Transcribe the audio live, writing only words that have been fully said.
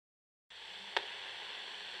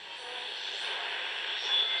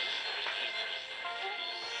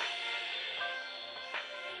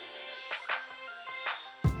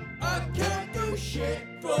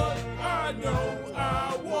shit, but I know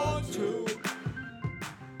I want to.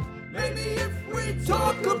 Maybe if we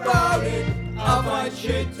talk about it, I'll find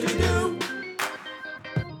shit to do.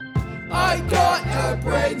 I got a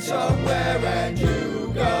brain somewhere and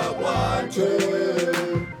you got one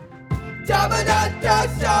too. Da-ba-da-da,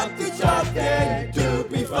 something to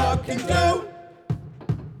be fucking do.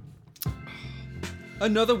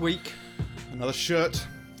 Another week, Another shirt.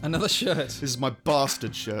 another shirt. This is my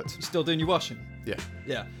bastard shirt. You still doing your washing? Yeah.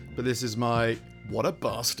 Yeah. But this is my what a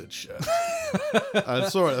bastard shirt. I'm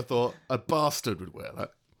sorry, I thought a bastard would wear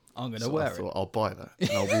that. I'm going to So wear I it. thought I'll buy that. And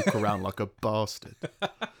I'll walk around like a bastard.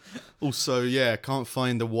 Also, yeah, can't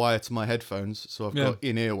find the wire to my headphones, so I've got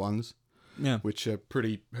in-ear ones, Yeah. which are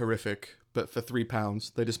pretty horrific. But for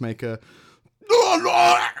 £3, they just make a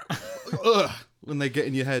when they get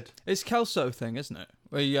in your head. It's Kelso thing, isn't it?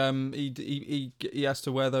 Where he has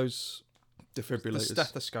to wear those the Defibrillators.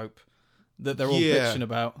 stethoscope that they're all Yeah. bitching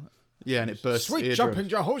about. Yeah, and it bursts Sweet eardrums. jumping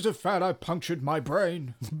Jehoshaphat, I punctured my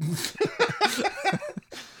brain.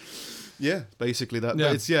 Yeah, basically that. Yeah.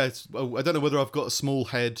 But it's I don't know whether I've got a small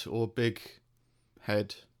head or big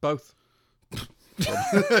head. Both.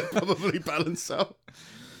 Probably balance out.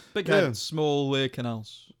 Big Yeah. head, small ear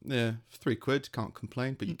canals. Yeah, £3, can't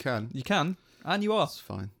complain, but you can. You can, and you are. It's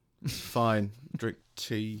fine. It's fine. Drink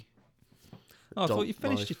tea. Oh, I thought Adult you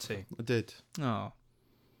finished life. your tea. I did. Oh.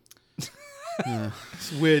 Yeah.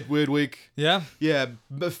 It's a weird week. Yeah? Yeah,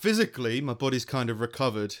 but physically, my body's kind of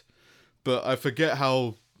recovered. But I forget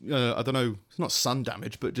how, I don't know, it's not sun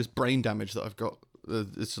damage, but just brain damage that I've got.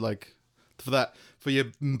 It's like, for your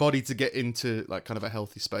body to get into like kind of a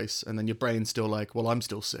healthy space, and then your brain's still like, well, I'm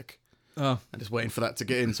still sick. Oh, And just waiting for that to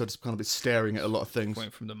get in, so I just kind of been staring at a lot of things.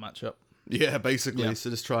 waiting for them to match up. Yeah, basically. Yeah. So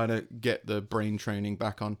just trying to get the brain training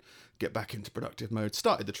back on, get back into productive mode.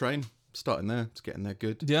 Started the train, starting there, it's getting there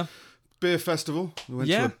good. Yeah. Beer festival. We went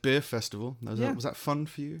Yeah. to a beer festival. Was Yeah. that fun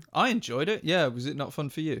for you? I enjoyed it. Yeah, was it not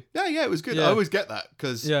fun for you? Yeah, it was good. Yeah. I always get that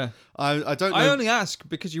because Yeah. I don't know. I only ask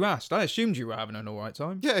because you asked. I assumed you were having an alright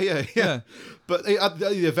time. Yeah. Yeah. But at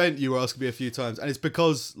the event, you were asking me a few times, and it's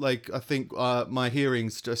because, like, I think my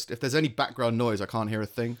hearing's just, if there's any background noise, I can't hear a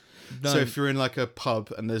thing. No. So if you're in, like, a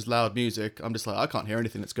pub and there's loud music, I'm just like, I can't hear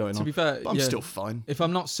anything that's going on. To be fair, But I'm yeah. still fine. If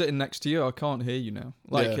I'm not sitting next to you, I can't hear you now.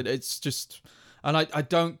 Like, Yeah. it's just... And I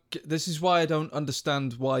don't... This is why I don't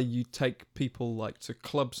understand why you take people, like, to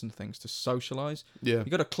clubs and things to socialise. Yeah. You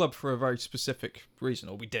got a club for a very specific reason,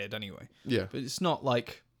 or we did anyway. Yeah. But it's not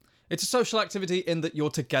like... It's a social activity in that you're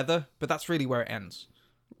together, but that's really where it ends.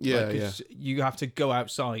 Yeah, Like, yeah. 'cause you have to go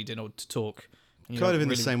outside in order to talk. And you Kind don't of in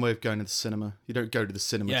really- the same way of going to the cinema. You don't go to the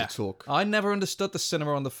cinema Yeah. to talk. I never understood the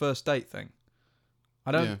cinema on the first date thing.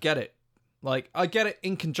 I don't Yeah. get it. Like, I get it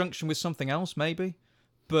in conjunction with something else, maybe,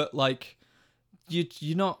 but like, you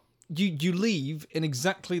leave in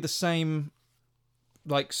exactly the same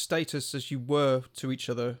like status as you were to each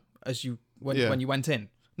other as you when you went in.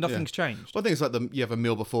 Nothing's changed. Well, I think it's like you have a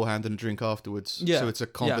meal beforehand and a drink afterwards. Yeah. So it's a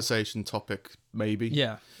conversation topic, maybe.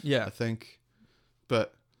 Yeah, yeah. I think.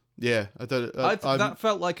 But yeah, I don't. That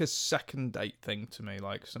felt like a second date thing to me,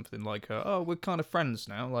 like something like, oh, we're kind of friends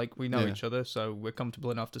now, like we know Yeah. each other, so we're comfortable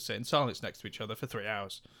enough to sit in silence next to each other for 3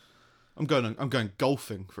 hours. I'm going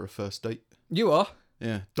golfing for a first date. You are?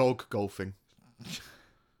 Yeah, dog golfing.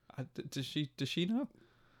 Does she know?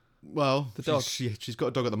 Well, The dog. She's got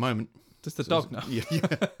a dog at the moment. Does the dog know? Yeah.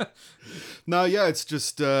 No, yeah, it's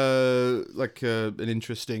just like an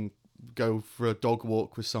interesting go for a dog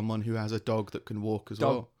walk with someone who has a dog that can walk as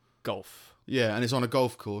Dog well. golf. Yeah, and it's on a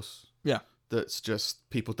golf course. Yeah. That's just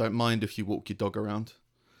people don't mind if you walk your dog around.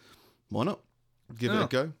 Why not? Give it Oh. a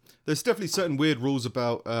go. There's definitely certain weird rules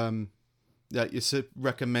about that it's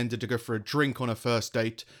recommended to go for a drink on a first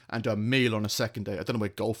date and a meal on a second date. I don't know where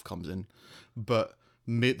golf comes in, but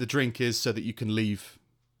the drink is so that you can leave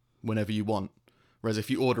whenever you want. Whereas if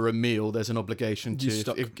you order a meal, there's an obligation You're to,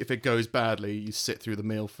 stuck. if it goes badly, you sit through the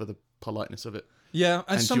meal for the politeness of it. Yeah,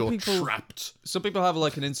 and And some you're people trapped. some people have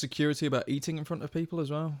like an insecurity about eating in front of people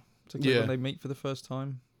as well, particularly Yeah. when they meet for the first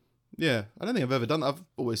time. Yeah, I don't think I've ever done that. I've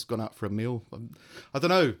always gone out for a meal. I don't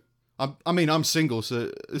know. I'm single,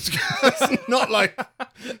 so it's not like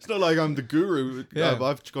I'm the guru. Yeah.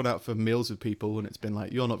 I've gone out for meals with people, and it's been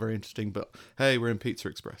like, you're not very interesting, but hey, we're in Pizza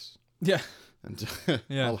Express, Yeah. and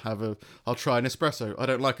Yeah. I'll try an espresso. I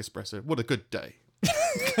don't like espresso. What a good day.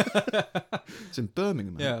 It's in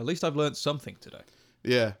Birmingham. Man. Yeah, at least I've learnt something today.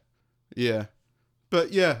 Yeah.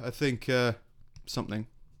 But yeah, I think something.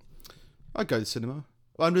 I'd go to the cinema.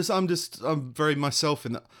 I'm very myself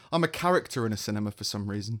in that. I'm a character in a cinema for some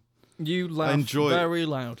reason. You laugh enjoy it. very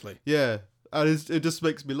loudly. Yeah, and it just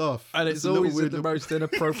makes me laugh. And it's a little always at weird the little- most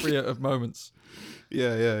inappropriate of moments.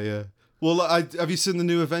 Yeah. Well, have you seen the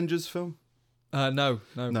new Avengers film? No.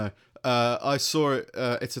 No. I saw it.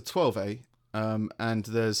 It's a 12A, and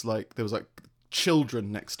there was like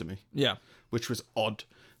children next to me, Yeah. which was odd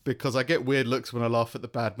because I get weird looks when I laugh at the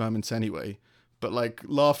bad moments anyway. But like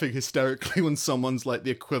laughing hysterically when someone's like the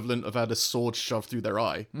equivalent of had a sword shoved through their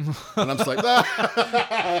eye, and I'm just like,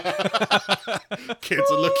 kids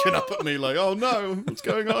are looking up at me like, oh no, what's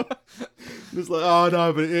going on? And it's like, oh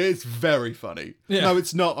no, but it's very funny. Yeah. No,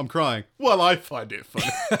 it's not. I'm crying. Well, I find it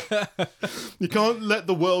funny. You can't let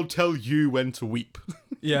the world tell you when to weep.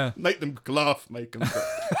 Yeah. Make them laugh, make them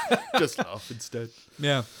just laugh instead.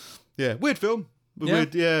 Yeah. Yeah, weird film. Yeah.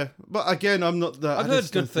 Weird, yeah. But again, I'm not that. I've I heard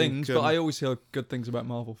just good don't think, things, but I always hear good things about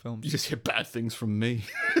Marvel films. you just hear bad things from me.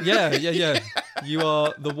 Yeah. You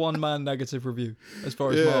are the one-man negative review as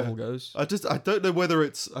far as Yeah. Marvel goes. I don't know whether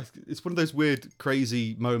it's one of those weird,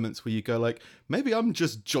 crazy moments where you go like, maybe I'm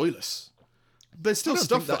just joyless. There's still don't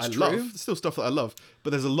stuff think that I that's love. true. There's still stuff that I love, but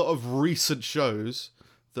there's a lot of recent shows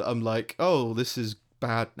that I'm like, oh, this is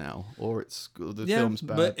bad now, or the film's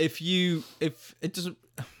bad. But if it doesn't,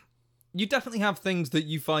 you definitely have things that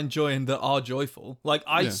you find joy in that are joyful. Like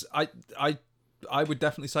I would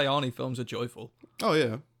definitely say Arnie films are joyful. Oh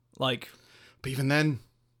yeah, Like but even then,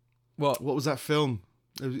 what? what was that film?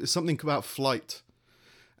 It was something about flight,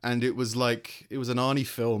 and it was an Arnie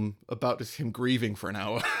film about just him grieving for an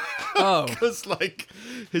hour. Oh, Because like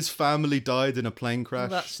his family died in a plane crash.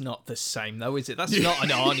 that's not the same though, is it? That's not an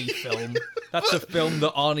Arnie film. That's a film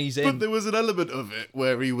that Arnie's in. But there was an element of it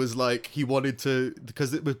where he was like, he wanted to,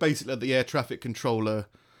 because it was basically the air traffic controller,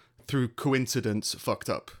 through coincidence, fucked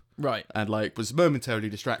up. Right. And like was momentarily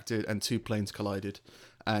distracted and two planes collided.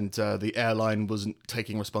 And the airline wasn't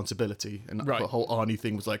taking responsibility. And Right. the whole Arnie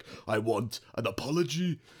thing was like, I want an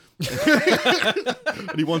apology.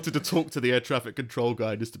 And he wanted to talk to the air traffic control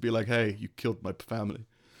guy just to be like, hey, you killed my family.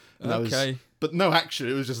 And that was- Okay. but no action.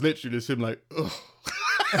 It was just literally just him like, ugh.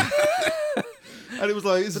 And it was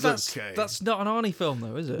like, this is okay. That's not an Arnie film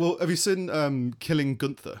though, is it? Well, have you seen Killing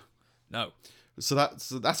Gunther? No. So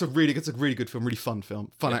that's a really good film, really fun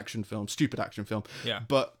film, action film, stupid action film. Yeah.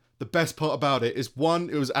 But the best part about it is one,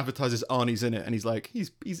 it was advertised as Arnie's in it, and he's like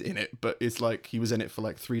he's in it, but it's like he was in it for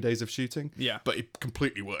like 3 days of shooting. Yeah. But it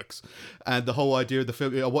completely works. And the whole idea of the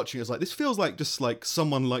film, watching it is like, this feels like just like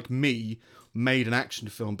someone like me made an action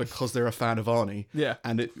film because they're a fan of Arnie. Yeah.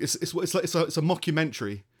 And it's a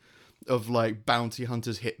mockumentary of like bounty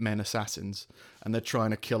hunters, hitmen, assassins, and they're trying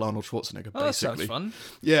to kill Arnold Schwarzenegger. Oh, that Basically, sounds fun.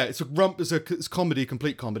 yeah, it's comedy,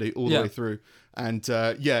 complete comedy all the Yeah. way through, and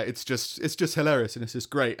it's just hilarious, and it's just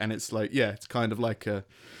great, and it's like it's kind of like an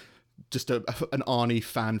Arnie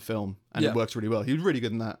fan film, and Yeah. it works really well. He was really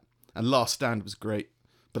good in that, and Last Stand was great,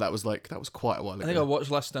 but that was quite a while ago. I think I watched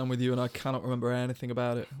Last Stand with you, and I cannot remember anything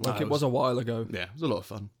about it. Like it it was a while ago. yeah, it was a lot of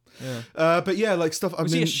fun. Yeah. But yeah, like stuff.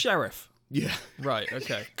 Was he a sheriff? yeah, Right.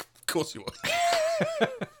 Okay. of course you was.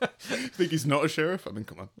 Think he's not a sheriff? I mean,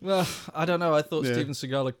 come on. Well, I don't know. I thought Yeah. Steven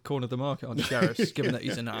Seagal had cornered the market on sheriffs, given that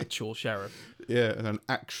he's an actual sheriff. Yeah, and an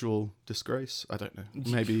actual disgrace. I don't know.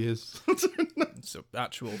 Maybe he is. It's an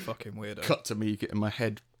actual fucking weirdo. Cut to me getting my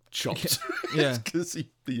head chopped. Yeah. Because he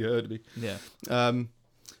heard me. Yeah.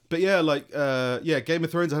 But yeah, Game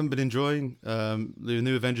of Thrones I haven't been enjoying. The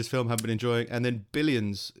new Avengers film I haven't been enjoying. And then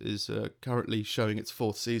Billions is currently showing its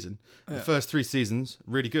 4th season. The first 3 seasons,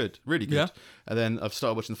 really good. Really good. Yeah. And then I've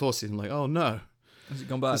started watching the 4th season, like, oh no. Has it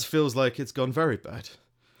gone bad? This feels like it's gone very bad.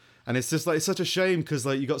 And it's just like, it's such a shame because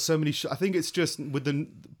like you got so many, I think it's just with the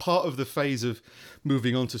part of the phase of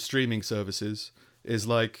moving on to streaming services is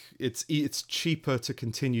like, it's cheaper to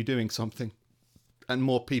continue doing something and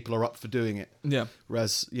more people are up for doing it. Yeah.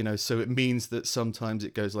 Whereas, so it means that sometimes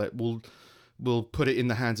it goes like, we'll put it in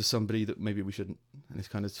the hands of somebody that maybe we shouldn't. And it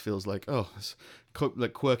kind of feels like, oh, it's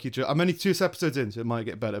like quirky. I'm only 2 episodes in, so it might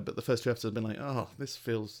get better. But the first 2 episodes have been like, oh, this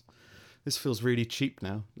feels really cheap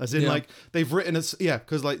now. As in, Yeah. like, they've written us,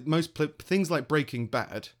 because like most things like Breaking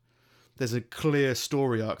Bad, there's a clear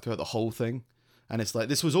story arc throughout the whole thing. And it's like,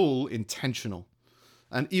 this was all intentional.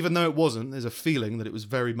 And even though it wasn't, there's a feeling that it was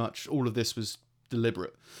very much, all of this was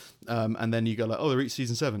deliberate. And then you go like, oh, they reached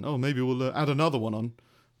season 7. Oh, maybe we'll add another one on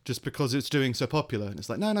just because it's doing so popular. And it's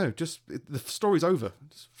like, no, the story's over.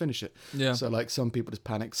 Just finish it. Yeah. So like some people just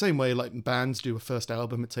panic. Same way like bands do a first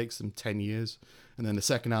album, it takes them 10 years. And then the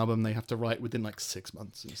second album they have to write within like 6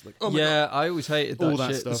 months. And it's like, oh my God. Yeah, I always hated that, All that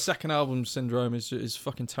shit. The stuff. second album syndrome is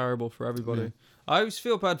fucking terrible for everybody. Yeah. I always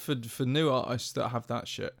feel bad for new artists that have that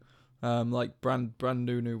shit. Like brand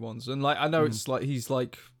new ones. And like I know it's like he's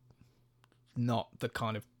like not the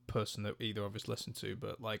kind of person that either of us listened to,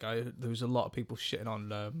 but like there was a lot of people shitting on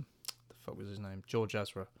the fuck was his name, George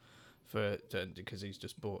Ezra, because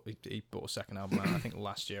he bought a second album out, I think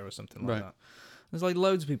last year or something like that. There's like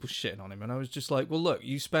loads of people shitting on him, and I was just like, well, look,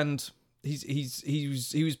 you spend. He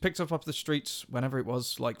was picked up off the streets whenever it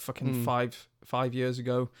was, like fucking 5 years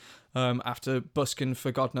ago, after busking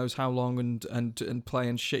for God knows how long and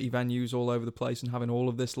playing shitty venues all over the place and having all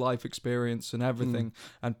of this life experience and everything,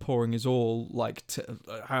 and pouring his all, like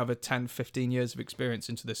however 10, 15 years of experience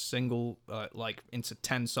into this single, like into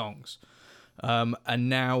 10 songs. And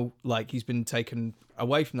now, like, he's been taken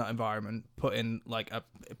away from that environment, put in like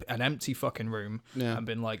an empty fucking room, and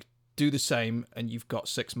been like, do the same, and you've got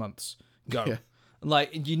 6 months. Go. Yeah.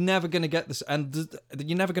 Like, you're never going to get this, and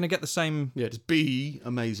you're never going to get the same. Yeah, just be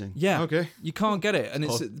amazing. Yeah. Okay. You can't get it, and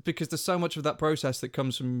it's because there's so much of that process that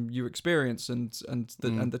comes from your experience and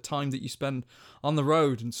the time that you spend on the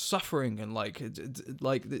road and suffering and like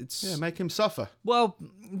it's make him suffer. Well,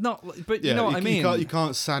 not, but you know what I mean. You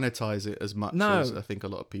can't sanitize it as much as I think a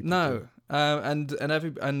lot of people do.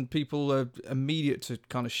 And people are immediate to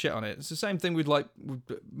kind of shit on it. It's the same thing with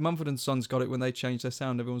Mumford & Sons got it when they changed their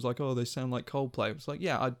sound. Everyone was like, "Oh, they sound like Coldplay." It's like,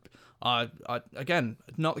 yeah, I again,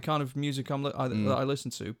 not the kind of music that I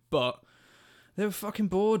listen to, but they were fucking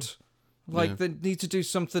bored. Like they need to do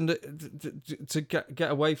something to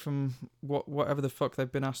get away from whatever the fuck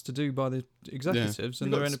they've been asked to do by the executives,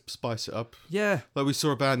 and they're in spice it up. Yeah, like we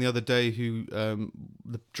saw a band the other day who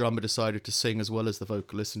the drummer decided to sing as well as the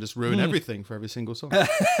vocalist and just ruin everything for every single song.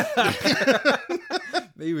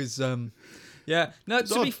 He was No,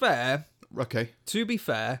 to be fair, to be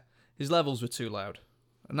fair, his levels were too loud,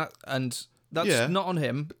 and that's not on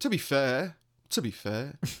him. But to be fair,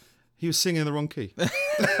 he was singing in the wrong key.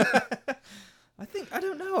 I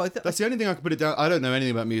don't know. That's the only thing I can put it down. I don't know anything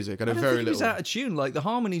about music. I know very little. He was out of tune. Like the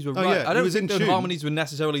harmonies were right. I don't think the harmonies were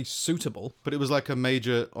necessarily suitable. But it was like a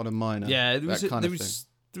major on a minor. Yeah, it was kind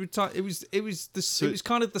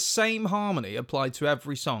of the same harmony applied to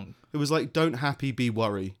every song. It was like "Don't Happy Be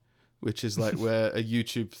Worry," which is like where a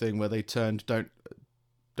YouTube thing where they turned "Don't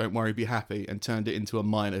Worry Be Happy" and turned it into a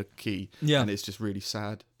minor key. Yeah, and it's just really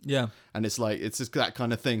sad. Yeah, and it's like it's just that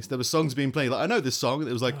kind of thing. So there were songs being played. Like I know this song.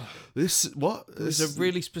 It was like this. What? It's a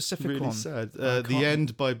really specific really one. Sad. The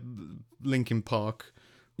End by Linkin Park.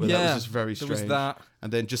 Where that was just very strange. There was that.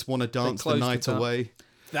 And then Just Want to Dance the Night Away.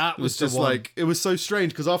 That was just like it was so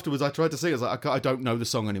strange because afterwards I tried to sing. I was like, I don't know the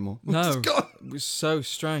song anymore. No, it was so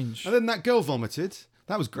strange. And then that girl vomited.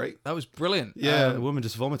 That was great. That was brilliant. Yeah, a woman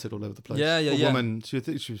just vomited all over the place. Yeah. A woman. She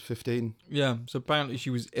was 15. Yeah. So apparently she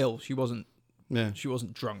was ill. She wasn't. Yeah. She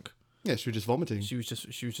wasn't drunk. Yeah, she was just vomiting. She was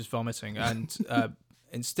just vomiting, and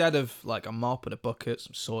instead of like a mop and a bucket,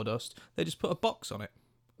 some sawdust, they just put a box on it.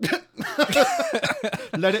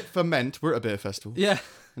 Let it ferment. We're at a beer festival. Yeah.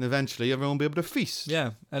 And eventually everyone will be able to feast.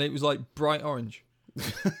 Yeah, and it was like bright orange.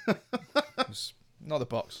 It was not the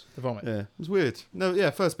box, the vomit. Yeah, it was weird. No,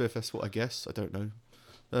 yeah, first beer festival, I guess. I don't know.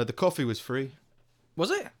 The coffee was free.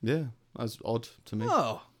 Was it? Yeah, that was odd to me.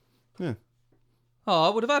 Oh. Yeah. Oh, I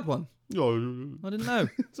would have had one. Oh, I didn't know.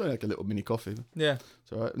 It's only like a little mini coffee. Yeah.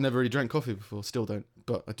 So I never really drank coffee before. Still don't,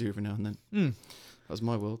 but I do every now and then. Mm. That was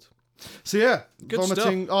my world. So yeah, good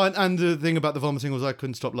vomiting. Stuff. Oh, and the thing about the vomiting was I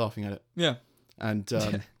couldn't stop laughing at it. Yeah. And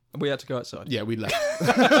we had to go outside. Yeah, we left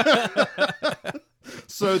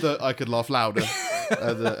so that I could laugh louder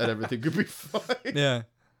and everything could be fine. Yeah.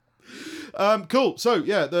 Cool. So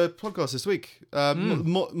yeah, the podcast this week.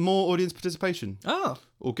 More audience participation. Oh,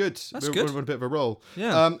 all good. That's good. We're on a bit of a roll.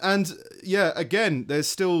 Yeah. And yeah, again, there's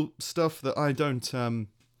still stuff that I don't. I'm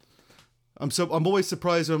always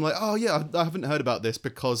surprised when I'm like, oh yeah, I haven't heard about this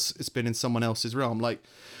because it's been in someone else's realm. Like,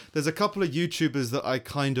 there's a couple of YouTubers that I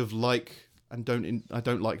kind of like and I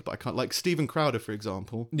don't like, but I can't, like Steven Crowder, for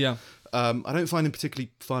example. Yeah. I don't find him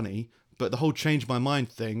particularly funny, but the whole change my mind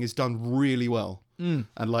thing is done really well. And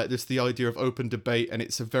like this, the idea of open debate, and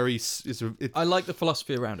I like the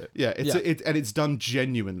philosophy around it. Yeah, and it's done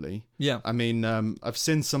genuinely. Yeah, I mean, I've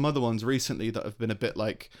seen some other ones recently that have been a bit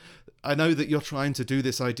like, I know that you're trying to do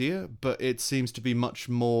this idea, but it seems to be much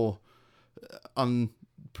more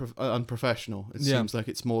unprofessional. It seems like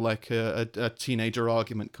it's more like a teenager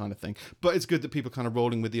argument kind of thing. But it's good that people are kind of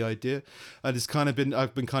rolling with the idea. And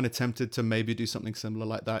I've been kind of tempted to maybe do something similar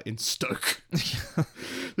like that in Stoke.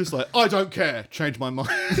 Just like, I don't care, change my mind.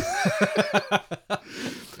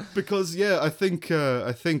 Because I think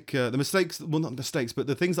the mistakes, well, not mistakes, but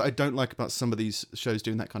the things that I don't like about some of these shows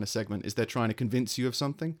doing that kind of segment is they're trying to convince you of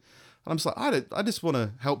something. And I'm just like, I just want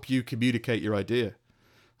to help you communicate your idea.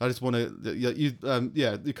 I just want to,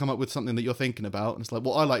 you come up with something that you're thinking about, and it's like,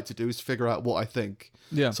 what I like to do is figure out what I think.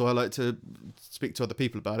 Yeah. So I like to speak to other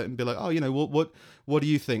people about it and be like, oh, what do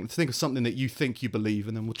you think? Think of something that you think you believe,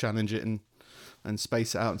 and then we'll challenge it and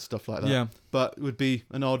space it out and stuff like that. Yeah. But it would be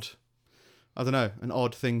an odd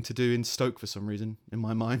thing to do in Stoke for some reason, in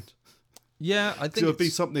my mind. Yeah, I So think it would be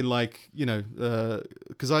something like,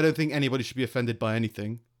 because I don't think anybody should be offended by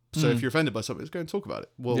anything. So if you're offended by something, let's go and talk about it.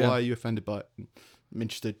 Well, Yeah. why are you offended by it? I'm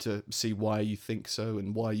interested to see why you think so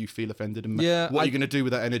and why you feel offended and Yeah, what are you going to do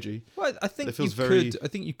with that energy. Well, I think It feels you very- could. I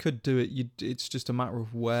think you could do it. It's just a matter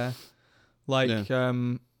of where. Like, Yeah.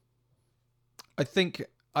 I think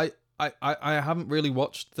I haven't really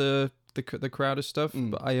watched the Crowder stuff,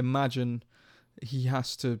 but I imagine he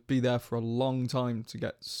has to be there for a long time to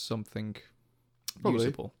get something Probably.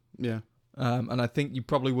 usable. Yeah. And I think you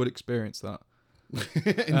probably would experience that.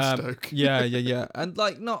 In Stoke. Yeah. And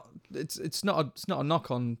like, it's not a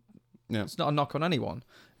knock on. Yeah. It's not a knock on anyone.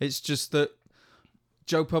 It's just that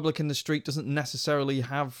Joe Public in the street doesn't necessarily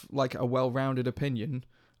have like a well-rounded opinion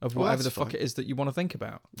of Well, whatever that's the fuck fine. it is that you want to think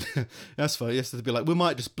about. That's fine. Yes, they'd be like, we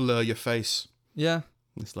might just blur your face. Yeah.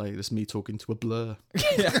 It's like, it's me talking to a blur.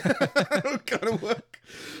 Yeah. Kind of work.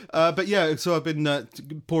 But yeah, so I've been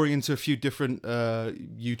pouring into a few different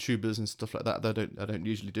YouTubers and stuff like that I don't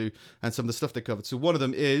usually do, and some of the stuff they covered. So one of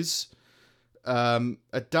them is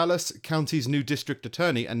a Dallas County's new district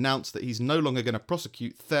attorney announced that he's no longer going to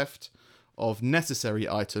prosecute theft of necessary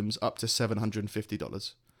items up to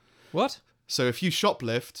 $750. What? So if you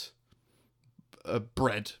shoplift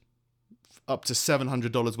bread, up to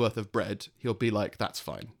 $700 worth of bread, he'll be like, that's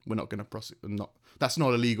fine. We're not going to prosecute. That's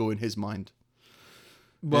not illegal in his mind.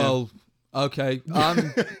 Well, okay.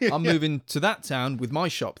 I'm moving to that town with my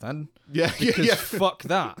shop then. Yeah, Because fuck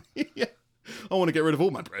that. yeah. I want to get rid of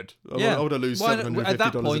all my bread. Yeah. I want to lose Why $750 not- At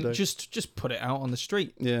that a point, day. just put it out on the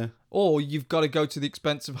street. Yeah. Or you've got to go to the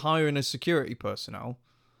expense of hiring a security personnel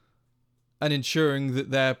and ensuring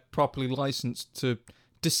that they're properly licensed to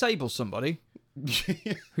disable somebody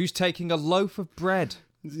who's taking a loaf of bread.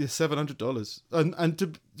 Yeah, $700. And to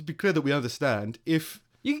be clear that we understand, if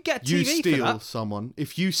You can get you TV steal for that. someone,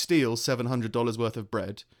 if you steal $700 worth of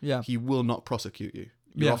bread, Yeah. he will not prosecute you.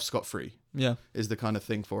 You're Yeah. off scot-free. Yeah. Is the kind of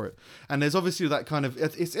thing for it. And there's obviously that kind of,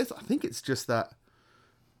 it's I think it's just that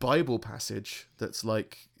Bible passage that's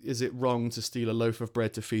like, is it wrong to steal a loaf of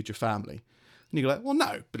bread to feed your family? And you're like, well,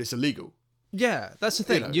 no, but it's illegal. Yeah, that's the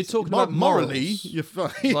thing. You know, You're talking mor- about morally, morals. you're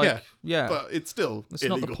fine. Like, yeah, yeah. but it's still That's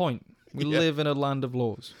illegal. not the point. We Yeah. live in a land of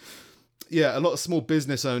laws. Yeah, a lot of small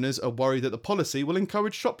business owners are worried that the policy will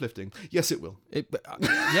encourage shoplifting. Yes, it will.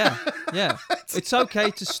 Yeah. It's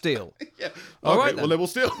okay to steal. Yeah. All Okay, right well, then. they will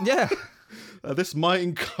steal. Yeah. This might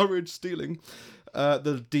encourage stealing.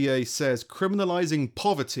 The DA says criminalising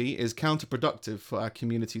poverty is counterproductive for our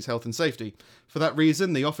community's health and safety. For that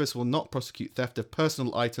reason, the office will not prosecute theft of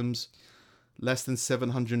personal items less than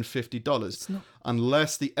 $750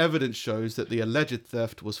 unless the evidence shows that the alleged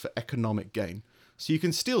theft was for economic gain. So you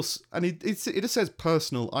can steal, and it just says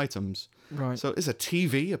personal items. Right. So is a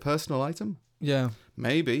TV a personal item? Yeah.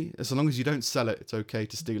 Maybe. As long as you don't sell it, it's okay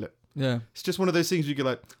to steal it. Yeah. It's just one of those things where you go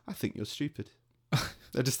like, I think you're stupid.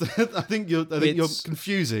 I think you're It's-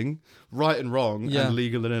 confusing right and wrong Yeah. and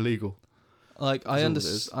legal and illegal. Like all it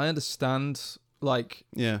is. I understand. Like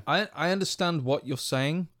Yeah. I understand what you're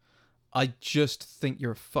saying. I just think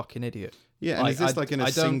you're a fucking idiot. Yeah, and Like, is this like in a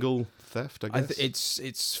I don't- single theft, I guess?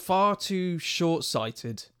 It's far too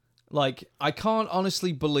short-sighted. Like, I can't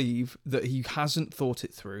honestly believe that he hasn't thought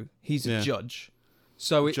it through. He's a Yeah. judge.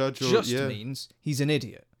 So it Judge or- just yeah. means he's an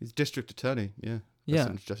idiot. He's district attorney, yeah. Yeah.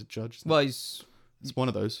 That's just a judge. isn't it? Well, he's It's one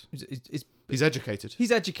of those. he's He's educated.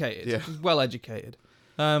 educated. Yeah. He's well educated.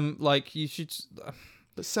 Like, you should...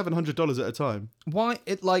 But $700 at a time. Why?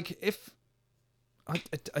 It, like, if...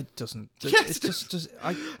 It doesn't... Yes, It just...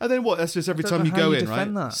 I, And then what? That's just every Don't time know you how go you in, right?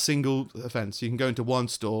 defend that. Single offence. You can go into one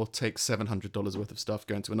store, take $700 worth of stuff,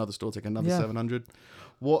 go into another store, take another Yeah. $700.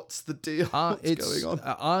 What's the deal? What's going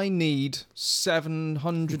on? I need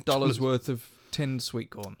 $700 worth of tinned sweet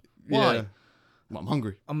corn. Why? Yeah. Well, I'm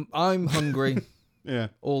hungry. I'm hungry Yeah.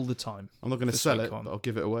 all the time. I'm not going to For sell sweet it, corn. but I'll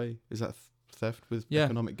give it away. Is that theft with Yeah.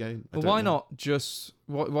 economic gain? I But don't why know. not just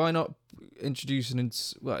why not introduce an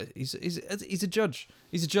well? He's a judge.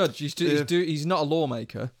 He's a judge. He's not a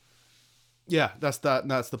lawmaker. Yeah, that's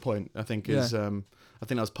the point. I think is I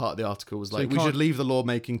think that was part of the article was So like you we should can't- leave the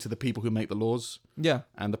lawmaking to the people who make the laws Yeah.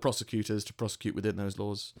 and the prosecutors to prosecute within those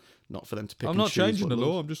laws, not for them to pick. I'm and not choose changing what the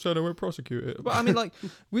law. laws. I'm just saying I won't prosecute it. But I mean, like,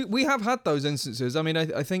 we have had those instances. I mean,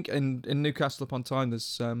 I think in Newcastle upon Tyne,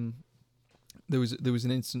 there was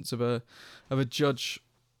an instance of a judge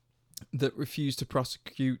that refused to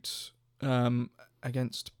prosecute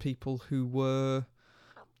against people who were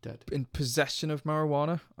Dead. in possession of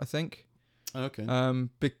marijuana, I think. Okay.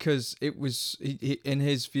 Because it was, in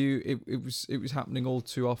his view, it was happening all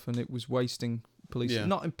too often. It was wasting police, Yeah.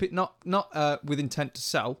 not with intent to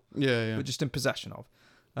sell, yeah. but just in possession of.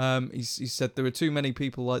 He said there were too many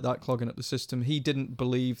people like that clogging up the system. He didn't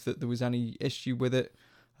believe that there was any issue with it.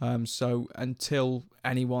 So until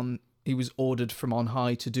he was ordered from on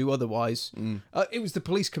high to do otherwise. It was the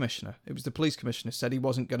police commissioner. Said they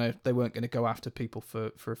weren't gonna go after people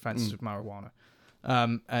for offences of marijuana.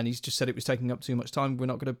 And he's just said it was taking up too much time. We're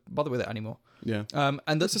not going to bother with it anymore. Yeah.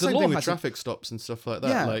 And That's the same thing with traffic stops and stuff like that.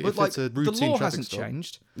 Yeah, like, but if it's a routine the law traffic hasn't stop.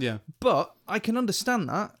 changed. Yeah. But I can understand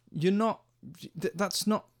that you're not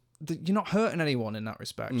hurting anyone in that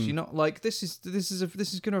respect. You're not like this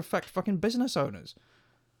is going to affect fucking business owners.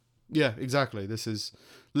 Yeah, exactly. This is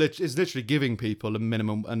literally giving people a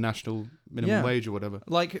national minimum wage or whatever.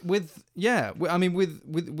 Like with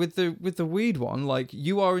the weed one, like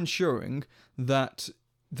you are ensuring that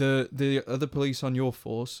the other police on your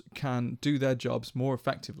force can do their jobs more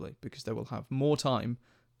effectively because they will have more time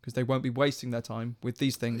because they won't be wasting their time with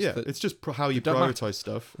these things. Yeah, that, it's just how you don't matter. prioritize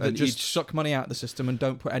stuff. that And just suck money out of the system and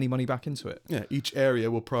don't put any money back into it. each area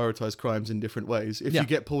will prioritize crimes in different ways. If Yeah. you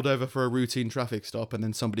get pulled over for a routine traffic stop and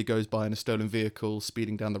then somebody goes by in a stolen vehicle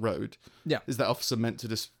speeding down the road, Yeah. is that officer meant to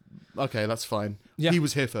just, okay, that's fine. Yeah. He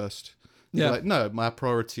was here first. You'd be Yeah. like, no, my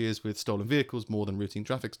priority is with stolen vehicles more than routine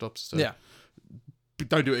traffic stops. So Yeah.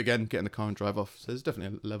 don't do it again. Get in the car and drive off. So there's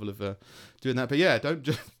definitely a level of doing that. But yeah, don't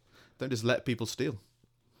just let people steal.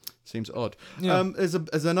 Seems odd. Yeah. There's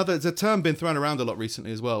a term been thrown around a lot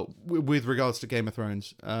recently as well with regards to Game of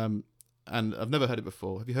Thrones. And I've never heard it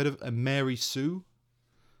before. Have you heard of a Mary Sue?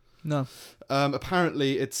 No.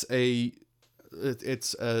 Apparently, it's a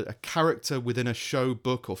character within a show,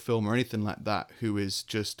 book, or film, or anything like that who is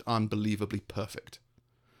just unbelievably perfect.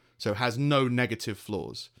 So has no negative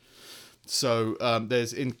flaws. So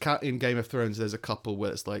there's in Game of Thrones, there's a couple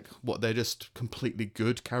where it's like they're just completely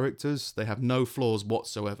good characters. They have no flaws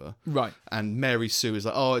whatsoever. Right. And Mary Sue is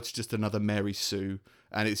like, oh, it's just another Mary Sue,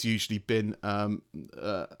 and it's usually been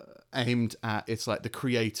aimed at, it's like the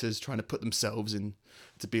creators trying to put themselves in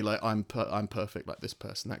to be like, I'm perfect like this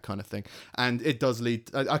person, that kind of thing. And it does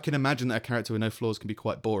lead. I can imagine that a character with no flaws can be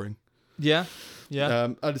quite boring. Yeah. Yeah.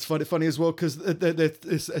 And I just find it funny as well because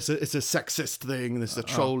it's a sexist thing. There's a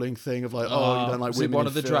trolling thing of like, oh, you don't like is women it one in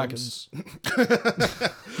of the films.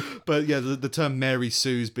 dragons? But yeah, the term Mary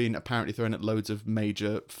Sue's been apparently thrown at loads of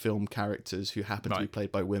major film characters who happen to be Right.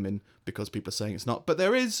 played by women because people are saying it's not. But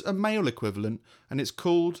there is a male equivalent, and it's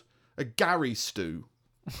called a Gary Stew.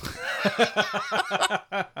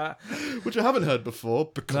 Which I haven't heard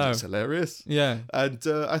before because it's hilarious. Yeah. And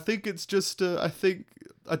I think it's just, I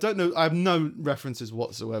don't know, I have no references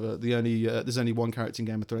whatsoever. There's only one character in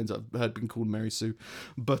Game of Thrones I've heard been called Mary Sue.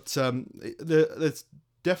 But there's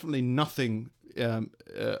definitely nothing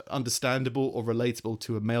understandable or relatable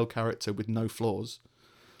to a male character with no flaws.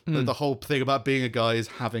 The whole thing about being a guy is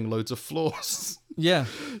having loads of flaws. Yeah.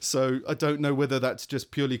 So I don't know whether that's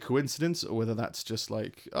just purely coincidence or whether that's just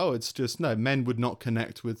like, oh, it's just, no, men would not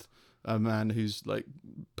connect with a man who's like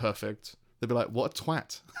perfect. They'd be like, what a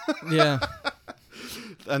twat. Yeah.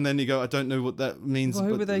 And then you go, I don't know what that means. Well,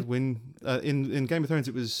 who but were they? When in Game of Thrones,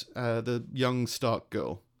 it was the young Stark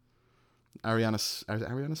girl, Ariana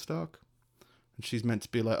Stark, and she's meant to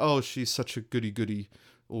be like, oh, she's such a goody,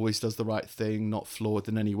 always does the right thing, not flawed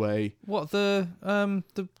in any way. What the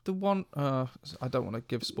one? I don't want to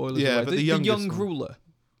give spoilers. Yeah, away. but the youngest young one.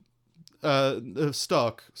 ruler,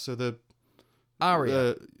 Stark. So the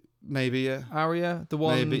Arya. maybe yeah, Arya, the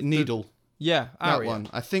one. maybe Needle. Yeah, Arya. That one.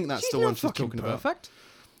 I think that's She's the not one she's fucking talking about. perfect.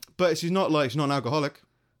 But she's not an alcoholic.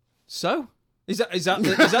 So, is that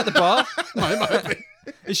the bar?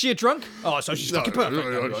 Is she a drunk? Oh, so she's fucking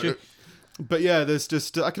perfect. But yeah, there's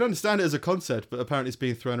just I can understand it as a concept, but apparently it's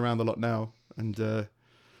being thrown around a lot now, and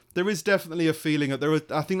there is definitely a feeling that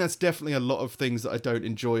I think that's definitely a lot of things that I don't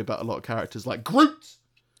enjoy about a lot of characters, like Groot.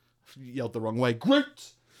 Yelled the wrong way.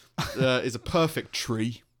 Groot is a perfect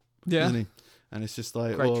tree, Yeah. isn't he? And it's just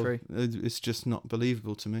like, Great tree. It's just not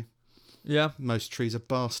believable to me. Yeah. Most trees are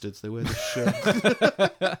bastards. They wear this shirt.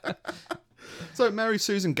 So Mary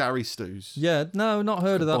Susan Gary Stews. Yeah, no, not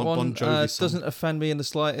heard of that Bon one. Jovi It song. doesn't offend me in the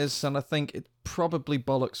slightest, and I think it probably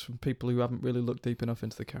bollocks from people who haven't really looked deep enough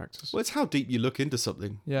into the characters. Well, it's how deep you look into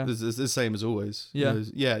something. Yeah. It's the same as always. Yeah.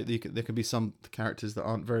 There can be some characters that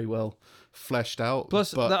aren't very well fleshed out.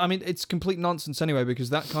 Plus, but I mean, it's complete nonsense anyway, because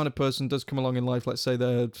that kind of person does come along in life. Let's say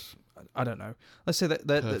they're, I don't know. Let's say that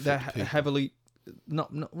they're Perfect people. heavily,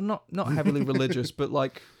 not heavily religious, but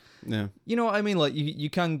like Yeah. You know what I mean? Like you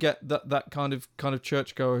can get that kind of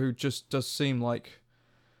churchgoer who just does seem like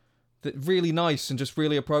really nice and just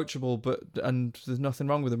really approachable, and there's nothing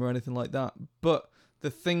wrong with them or anything like that. But the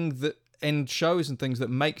thing that in shows and things that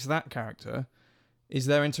makes that character is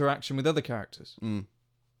their interaction with other characters.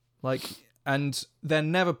 Like, and they're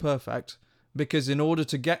never perfect because in order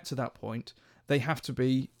to get to that point, they have to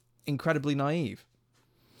be incredibly naive.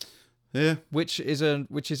 Yeah. Which is an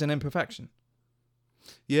imperfection.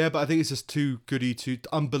 Yeah, but I think it's just too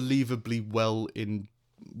unbelievably well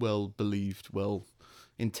believed, well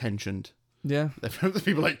intentioned. Yeah.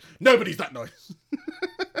 People are like, nobody's that nice.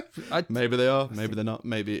 I, Maybe they are, maybe they're not.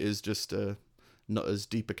 Maybe it is just not as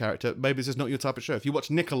deep a character. Maybe it's just not your type of show. If you watch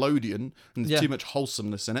Nickelodeon and there's too much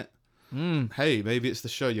wholesomeness in it, hey, maybe it's the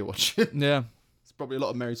show you're watching. Yeah. It's probably a lot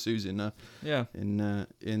of Mary Sue's in Yeah. in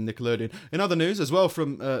Nickelodeon. In other news, as well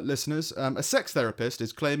from listeners, a sex therapist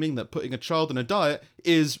is claiming that putting a child on a diet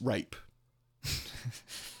is rape.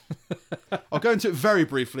 I'll go into it very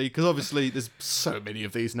briefly because obviously there's so many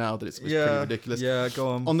of these now that it's pretty ridiculous. Yeah, go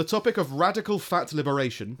on. On the topic of radical fat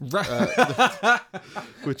liberation,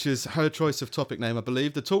 which is her choice of topic name, I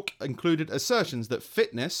believe, the talk included assertions that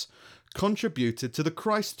fitness contributed to the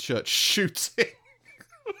Christchurch shooting.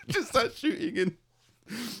 Just that shooting in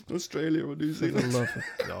Australia or New Zealand. love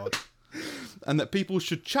of God. And that people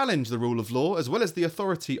should challenge the rule of law as well as the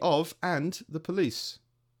authority of and the police.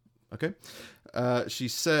 Okay. She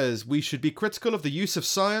says we should be critical of the use of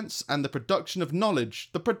science and the production of knowledge.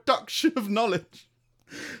 The production of knowledge.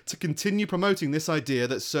 To continue promoting this idea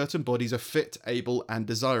that certain bodies are fit, able, and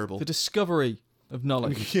desirable. The discovery of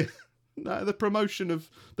knowledge. Yeah. No, the promotion of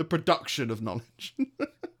the production of knowledge.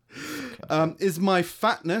 Is it my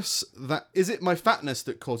fatness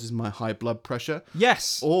that causes my high blood pressure?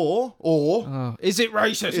 Yes. Or Is it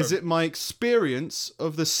racism? is it my experience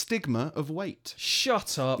of the stigma of weight?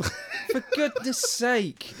 Shut up. For goodness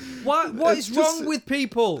sake. What It's is just- wrong with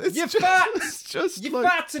people? You're just- fat. It's just You're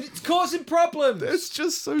like, fat and it's causing problems. it's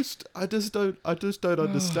just so. I just don't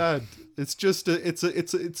understand. It's just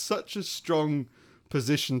it's such a strong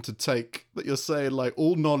position to take that you're saying like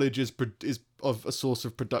all knowledge is of a source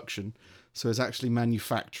of production, so it's actually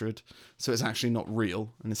manufactured, so it's actually not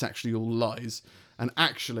real, and it's actually all lies. And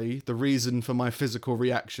actually, the reason for my physical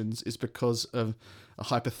reactions is because of a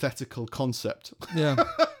hypothetical concept. Yeah.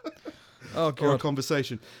 Oh, Or a God.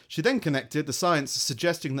 conversation. She then connected the science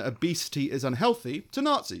suggesting that obesity is unhealthy to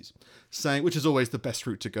Nazis, saying, which is always the best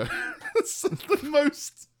route to go. It's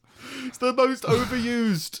the most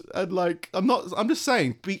overused, and like I'm just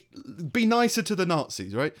saying, be nicer to the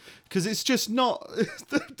Nazis, right? Because it's just not.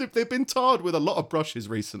 They've been tarred with a lot of brushes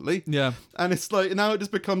recently. Yeah. And it's like now it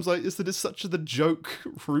just becomes like it's such the joke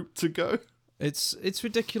route to go. It's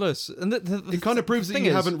ridiculous. And It kind of proves that thing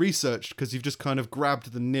you is- haven't researched because you've just kind of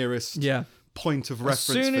grabbed the nearest point of reference.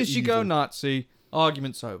 As soon for as you evil. go Nazi,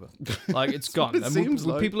 argument's over. Like it's gone. what it seems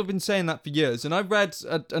like. People have been saying that for years. And I read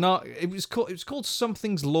an art. It was called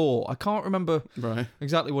Something's Law. I can't remember Right.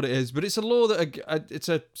 exactly what it is, but it's a law that it's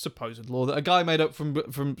a supposed law that a guy made up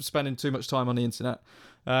from spending too much time on the internet.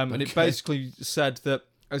 And it basically said that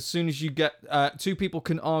as soon as you get two people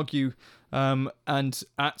can argue, and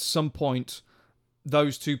at some point,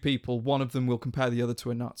 those two people, one of them will compare the other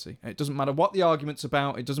to a Nazi. It doesn't matter what the argument's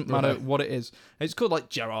about. It doesn't matter what it is. It's called like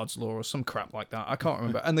Gerard's Law or some crap like that. I can't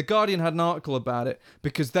remember. And The Guardian had an article about it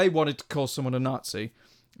because they wanted to call someone a Nazi.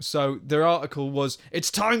 So their article was,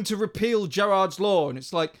 "It's time to repeal Gerard's Law." And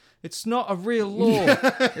it's like, it's not a real law.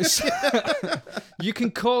 It's you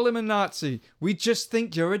can call him a Nazi. We just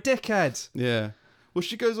think you're a dickhead. Yeah. Well,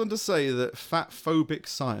 she goes on to say that fat-phobic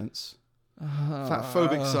science,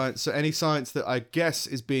 so any science that I guess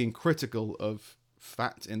is being critical of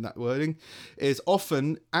fat in that wording, is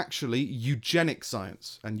often actually eugenic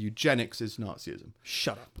science, and eugenics is Nazism.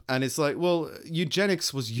 Shut up. And it's like, well,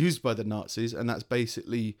 eugenics was used by the Nazis, and that's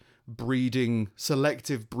basically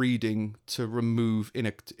selective breeding to remove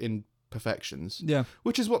imperfections. Yeah.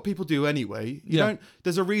 Which is what people do anyway.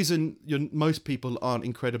 There's a reason most people aren't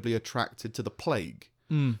incredibly attracted to the plague.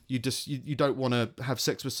 You don't want to have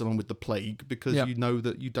sex with someone with the plague because you know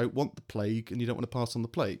that you don't want the plague and you don't want to pass on the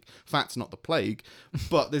plague. Fat's not the plague,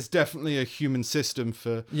 but there's definitely a human system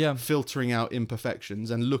for filtering out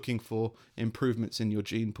imperfections and looking for improvements in your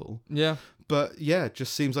gene pool. Yeah. But yeah, it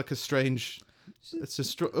just seems like a strange.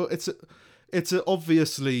 It's a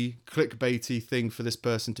obviously clickbaity thing for this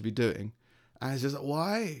person to be doing. And it's just like,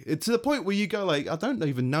 why? It's to the point where you go like, I don't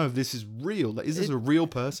even know if this is real. Like, is this a real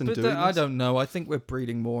person doing this? I don't know. I think we're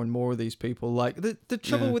breeding more and more of these people. Like the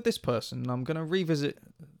trouble with this person, I'm going to revisit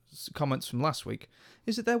comments from last week,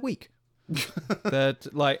 is that they're weak. That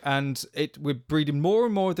like, and we're breeding more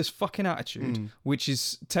and more of this fucking attitude, which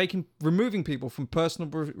is removing people from personal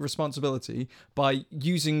responsibility by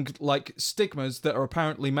using like stigmas that are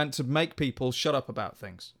apparently meant to make people shut up about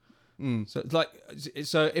things. So like,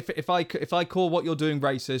 so if I call what you're doing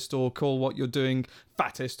racist, or call what you're doing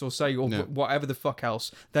fattist, or say whatever the fuck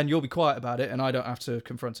else, then you'll be quiet about it, and I don't have to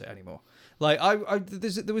confront it anymore. Like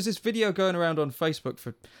there was this video going around on Facebook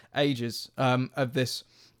for ages of this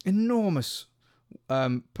enormous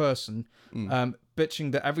person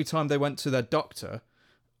bitching that every time they went to their doctor,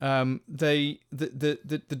 the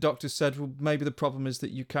doctor said, well, maybe the problem is that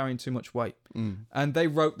you're carrying too much weight, and they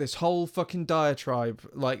wrote this whole fucking diatribe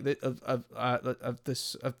like of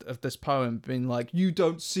this poem, being like, you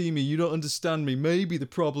don't see me, you don't understand me, maybe the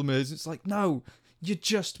problem is. It's like, no, you're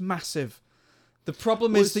just massive. The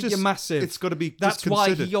problem is that you're massive. It's got to be. That's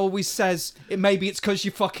why he always says maybe it's because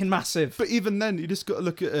you're fucking massive. But even then, you just got to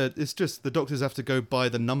look at it. It's just the doctors have to go by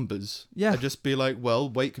the numbers. Yeah. And just be like, well,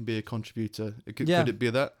 weight can be a contributor. Could it be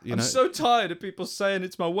that? You know. I'm so tired of people saying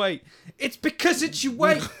it's my weight. It's because it's your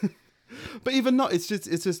weight. But even not. It's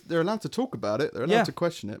just they're allowed to talk about it. They're allowed to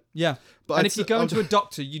question it. Yeah. But and if you go into a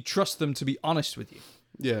doctor, you trust them to be honest with you.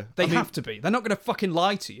 Yeah. They have to be. They're not going to fucking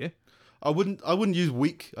lie to you. I wouldn't use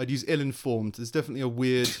weak. I'd use ill-informed. There's definitely a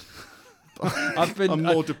weird. I'm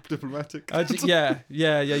more diplomatic. Yeah.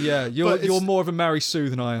 You're more of a Mary Sue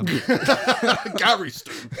than I am. Gary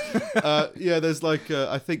Stu. Yeah, there's like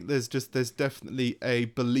I think there's definitely a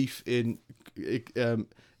belief in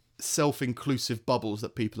self-inclusive bubbles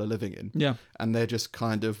that people are living in. Yeah. And they're just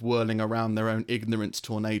kind of whirling around their own ignorance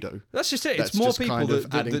tornado. That's just it. That's It's more just people kind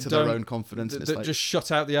of adding that to their own confidence. That just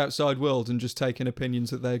shut out the outside world and just take in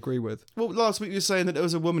opinions that they agree with. Well, last week you were saying that there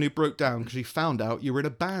was a woman who broke down because she found out you were in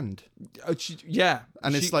a band.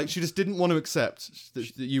 And it's like she just didn't want to accept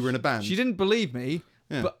that you were in a band. She didn't believe me.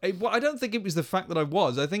 Yeah. But I don't think it was the fact that I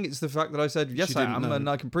was. I think it's the fact that I said, yes, I am, and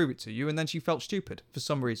I can prove it to you. And then she felt stupid for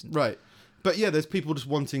some reason. Right. But yeah, there's people just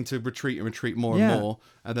wanting to retreat more and more,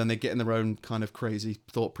 and then they get in their own kind of crazy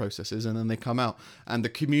thought processes, and then they come out, and the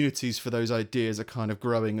communities for those ideas are kind of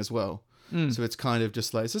growing as well. So it's kind of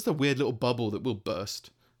just like, it's just a weird little bubble that will burst,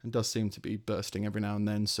 and does seem to be bursting every now and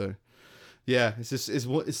then. So yeah,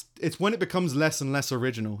 it's when it becomes less and less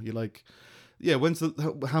original. You're like, yeah,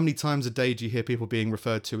 how many times a day do you hear people being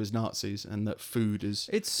referred to as Nazis, and that food is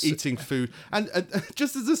eating food? And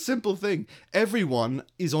just as a simple thing, everyone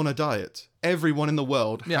is on a diet. Everyone in the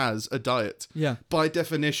world has a diet. Yeah. By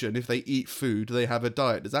definition, if they eat food, they have a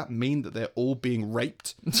diet. Does that mean that they're all being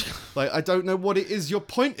raped? Like, I don't know what it is. Your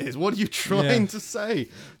point is, what are you trying to say?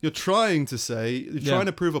 You're trying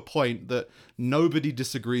to prove a point that nobody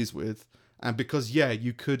disagrees with. And because,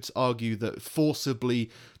 you could argue that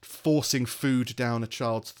forcing food down a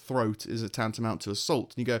child's throat is a tantamount to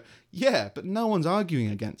assault. And you go, yeah, but no one's arguing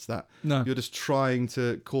against that. No. You're just trying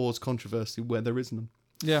to cause controversy where there is none.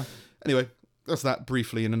 Yeah. Anyway, that's that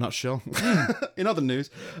briefly in a nutshell. In other news,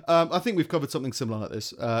 I think we've covered something similar like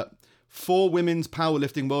this. 4 women's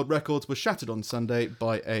powerlifting world records were shattered on Sunday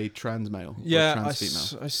by a trans male. Yeah, trans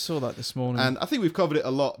female. I saw that this morning. And I think we've covered it a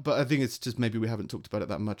lot, but I think it's just maybe we haven't talked about it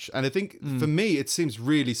that much. And I think for me, it seems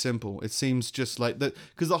really simple. It seems just like that,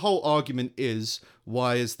 because the whole argument is,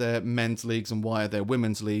 why is there men's leagues and why are there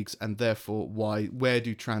women's leagues? And therefore, where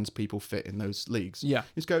do trans people fit in those leagues? Yeah.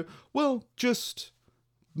 You just go, well, just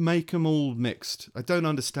make them all mixed. I don't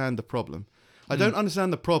understand the problem. I don't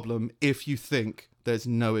understand the problem if you think there's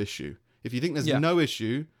no issue. If you think there's no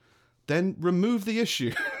issue, then remove the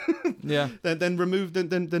issue. Yeah. Then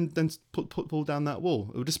pull down that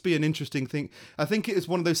wall. It would just be an interesting thing. I think it is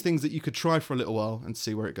one of those things that you could try for a little while and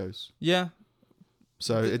see where it goes. Yeah.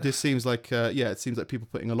 So it just seems like it seems like people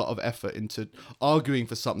putting a lot of effort into arguing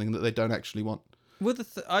for something that they don't actually want. Well,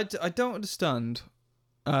 I don't understand.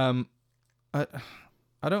 I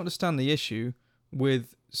don't understand the issue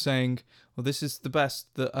with saying, well, this is the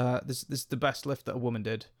best that this is the best lift that a woman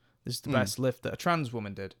did. This is the best lift that a trans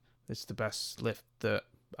woman did. This is the best lift that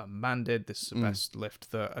a man did. This is the best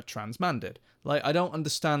lift that a trans man did. Like, I don't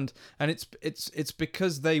understand, and it's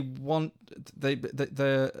because they want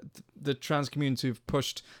the trans community have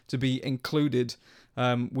pushed to be included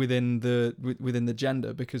within the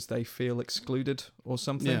gender because they feel excluded or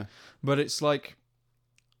something. Yeah. But it's like,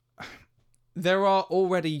 there are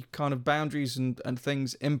already kind of boundaries and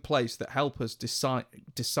things in place that help us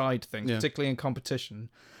decide things, particularly in competition.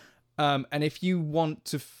 And if you want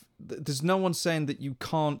to, there's no one saying that you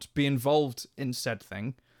can't be involved in said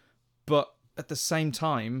thing, but at the same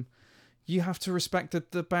time, you have to respect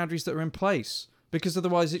the boundaries that are in place. because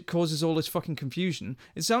otherwise it causes all this fucking confusion.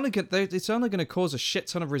 It's only going to cause a shit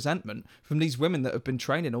ton of resentment from these women that have been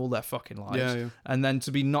training all their fucking lives, and then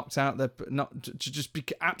to be knocked out, to just be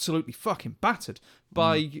absolutely fucking battered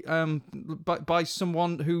by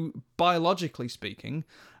someone who, biologically speaking,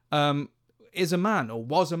 is a man or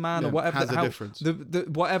was a man or whatever. Has a difference.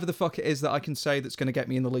 Whatever the fuck it is that I can say that's going to get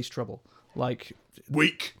me in the least trouble. Like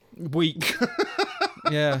Weak.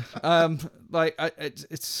 Yeah. Like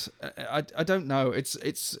I don't know.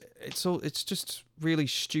 It's just really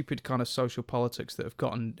stupid kind of social politics that have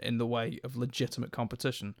gotten in the way of legitimate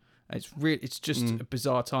competition. It's just a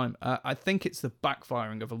bizarre time. I think it's the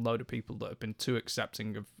backfiring of a load of people that have been too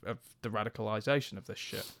accepting of the radicalization of this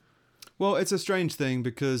shit. Well, it's a strange thing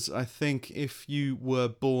because I think if you were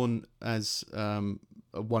born as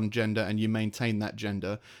one gender and you maintain that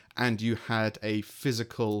gender and you had a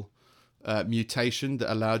physical mutation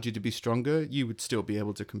that allowed you to be stronger, you would still be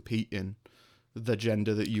able to compete in the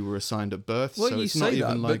gender that you were assigned at birth. Well, so you it's say not that,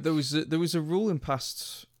 even like... but there was a ruling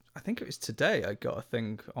passed. I think it was today. I got a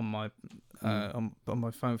thing on my on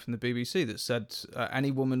my phone from the BBC that said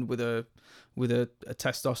any woman with a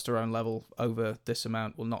testosterone level over this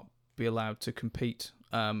amount will not be allowed to compete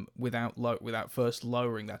without first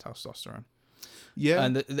lowering their testosterone. Yeah,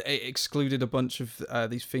 and it excluded a bunch of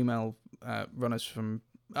these female runners from.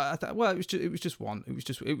 It was just one.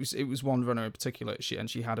 It was one runner in particular.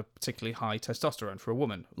 She had a particularly high testosterone for a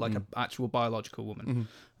woman, like an actual biological woman.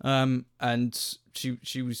 And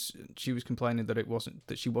she was complaining that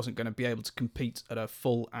she wasn't going to be able to compete at her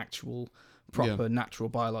full actual proper natural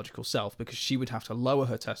biological self because she would have to lower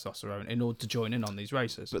her testosterone in order to join in on these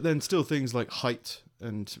races. But then still things like height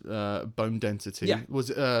and bone density. Yeah. Was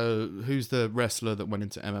who's the wrestler that went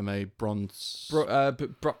into MMA? Brock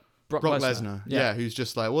Lesnar. Yeah, who's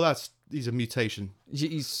just like, well, he's a mutation.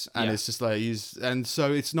 It's just like and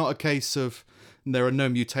so it's not a case of there are no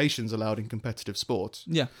mutations allowed in competitive sports.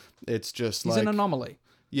 Yeah. It's just he's like an anomaly.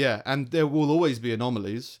 Yeah, and there will always be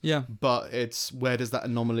anomalies. Yeah. But it's where does that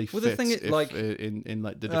anomaly fit the thing is, in like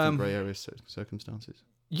the different grey area circumstances?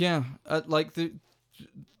 Yeah,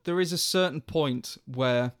 there is a certain point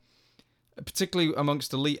where, particularly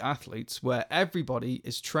amongst elite athletes, where everybody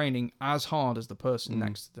is training as hard as the person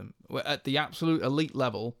next to them. At the absolute elite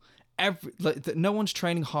level, no one's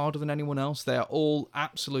training harder than anyone else. They are all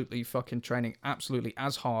absolutely fucking training absolutely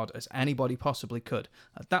as hard as anybody possibly could.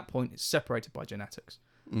 At that point, it's separated by genetics.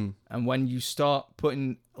 And when you start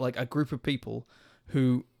putting like a group of people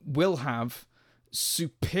who will have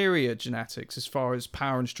superior genetics as far as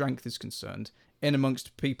power and strength is concerned in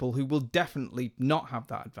amongst people who will definitely not have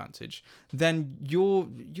that advantage, then you're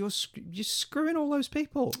screwing all those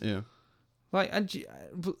people. Yeah. Like, and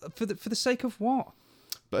for the sake of what?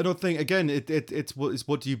 But I don't think, again, it's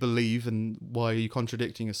what do you believe and why are you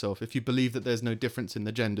contradicting yourself? If you believe that there's no difference in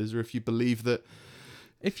the genders, or if you believe that...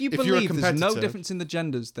 If you believe there's no difference in the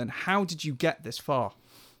genders, then how did you get this far?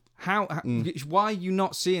 Why are you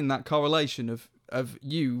not seeing that correlation of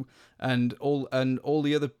you and all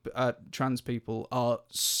the other trans people are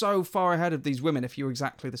so far ahead of these women if you're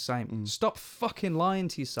exactly the same? Stop fucking lying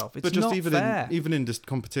to yourself. It's not fair. Even in just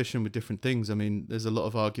competition with different things, I mean, there's a lot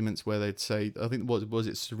of arguments where they'd say, I think, what was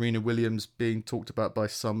it, Serena Williams being talked about by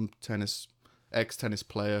some ex-tennis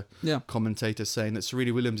player, commentator, saying that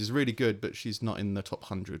Serena Williams is really good, but she's not in the top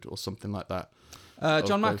 100 or something like that.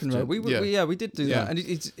 John McEnroe, we did do that, and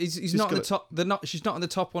he's not in the top. She's not in the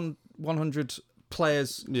top 100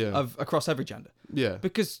 players across every gender. Yeah,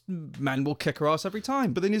 because men will kick her ass every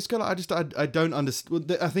time. But then you just go, I don't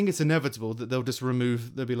understand. I think it's inevitable that they'll just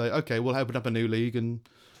remove. They'll be like, okay, we'll open up a new league and.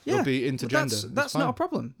 It'll be intergender. That's not a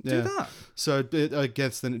problem. Do that. So I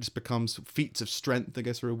guess then it just becomes feats of strength. I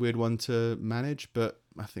guess are a weird one to manage, but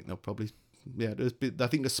I think they'll probably, I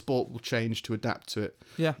think the sport will change to adapt to it.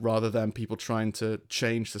 Yeah. Rather than people trying to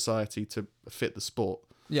change society to fit the sport.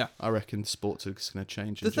 Yeah. I reckon sports are just going to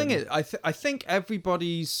change. The thing is, I think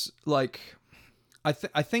everybody's like. I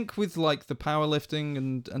think with like the powerlifting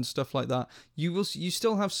and stuff like that, you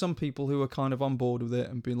still have some people who are kind of on board with it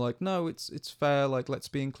and being like, no, it's fair, like let's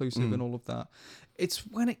be inclusive and all of that. It's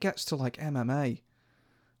when it gets to like MMA,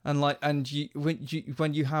 and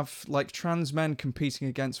when you have like trans men competing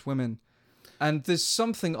against women, and there's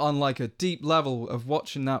something on like a deep level of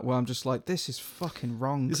watching that where I'm just like, this is fucking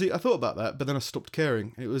wrong. You see, I thought about that, but then I stopped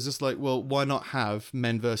caring. It was just like, well, why not have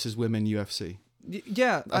men versus women UFC?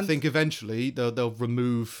 Yeah, I think eventually they'll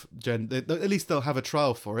remove at least they'll have a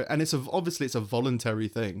trial for it, and obviously it's a voluntary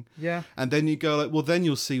thing. Yeah, and then you go like, well, then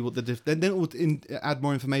you'll see what then it will add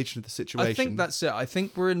more information to the situation. I think that's it. I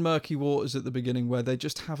think we're in murky waters at the beginning where they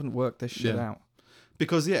just haven't worked this shit out.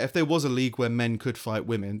 Because, yeah, if there was a league where men could fight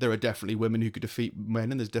women, there are definitely women who could defeat men,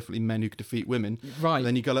 and there's definitely men who could defeat women. Right. And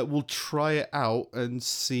then you go like, we'll try it out and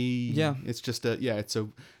see. Yeah. It's just a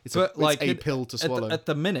pill to At swallow. at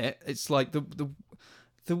the minute, it's like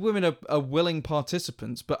the women are willing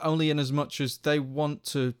participants, but only in as much as they want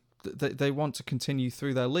to continue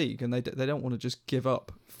through their league, and they don't want to just give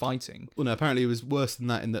up fighting. Well, no, apparently it was worse than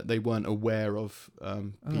that in that they weren't aware of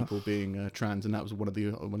people being trans, and that was one of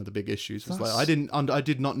the big issues. It's like I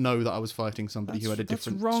did not know that I was fighting somebody who had a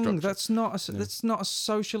different. That's wrong. Structure. That's not a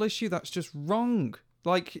social issue. That's just wrong.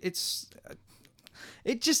 Like it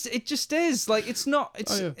just is. Like it's not.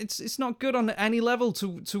 It's not good on any level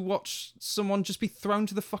to watch someone just be thrown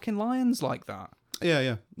to the fucking lions like that.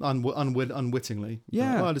 Yeah. Unwittingly.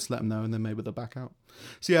 Yeah. Well, I'll just let them know, and then maybe they'll back out.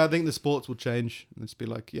 So yeah, I think the sports will change. Let's be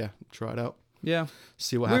like, yeah, try it out. Yeah.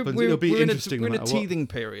 See what happens. It'll be interesting. We're in a no matter what. teething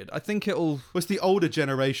period. I think it'll. Well, it's the older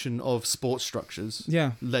generation of sports structures.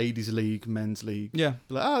 Yeah. Ladies' league, men's league. Yeah.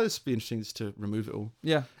 Be like, this would be interesting just to remove it all.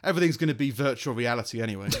 Yeah. Everything's going to be virtual reality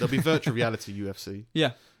anyway. There'll be virtual reality UFC.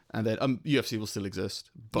 Yeah. And then UFC will still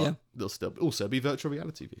exist, but there'll still also be virtual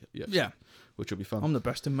reality UFC. Yeah. Which will be fun. I'm the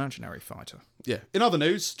best imaginary fighter. Yeah. In other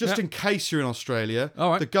news, just in case you're in Australia,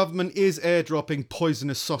 All right. the government is airdropping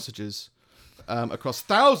poisonous sausages across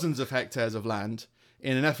thousands of hectares of land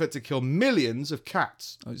in an effort to kill millions of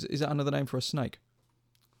cats. Oh, is that another name for a snake?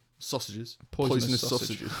 Sausages. Poisonous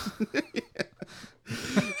sausage. sausages.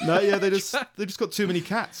 No, yeah, they just got too many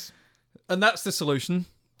cats. And that's the solution.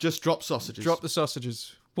 Just drop sausages. Drop the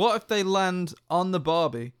sausages. What if they land on the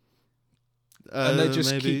Barbie and they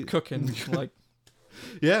just keep cooking? Like,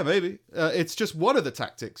 yeah, maybe. It's just one of the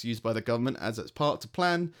tactics used by the government as its part to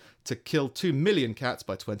plan to kill 2 million cats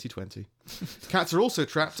by 2020. Cats are also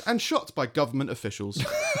trapped and shot by government officials,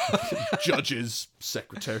 judges,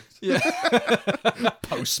 secretaries,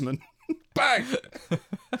 postmen. Bang!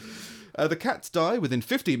 The cats die within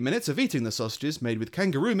 15 minutes of eating the sausages made with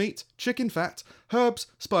kangaroo meat, chicken fat, herbs,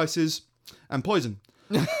 spices, and poison.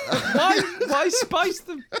 why spice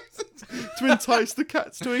them? To entice the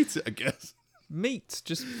cats to eat it, I guess. Meat,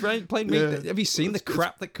 just plain meat. Yeah. Have you seen the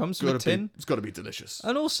crap that comes from a tin? It's got to be delicious.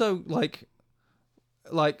 And also, like,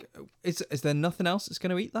 is there nothing else that's going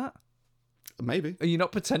to eat that? Maybe. Are you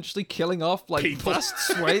not potentially killing off like People. vast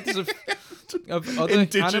swathes of other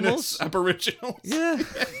Indigenous animals? Aboriginals. Yeah.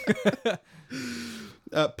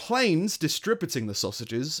 Planes distributing the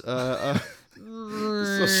sausages.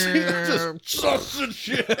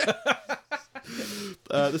 Sausage.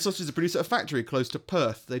 The sausages are produced at a factory close to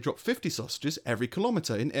Perth. They drop 50 sausages every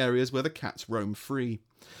kilometre in areas where the cats roam free.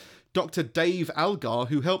 Dr. Dave Algar,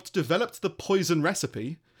 who helped develop the poison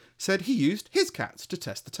recipe, said he used his cats to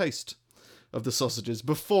test the taste of the sausages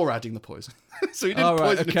before adding the poison. So he didn't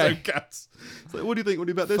poison his own cats. So what do you think? What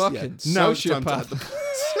do you think about this? Fucking now it's time to add sociopath. the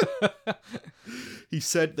poison. He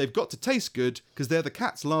said they've got to taste good because they're the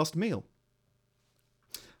cat's last meal.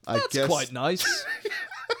 That's quite nice.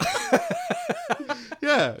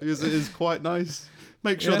 Yeah, it is quite nice.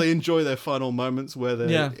 Make sure they enjoy their final moments where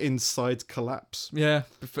their insides collapse Yeah.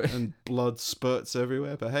 and blood spurts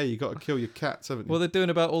everywhere. But hey, you got to kill your cats, haven't you? What are they doing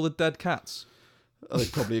about all the dead cats? They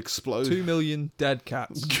probably explode 2 million dead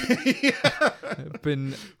cats have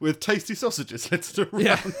been with tasty sausages littered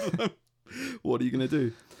around them. What are you going to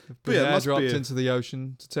do? But yeah, it must dropped be into the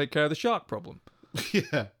ocean to take care of the shark problem.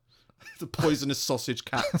 yeah, the poisonous sausage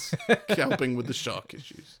cats helping with the shark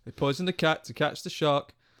issues. They poisoned the cat to catch the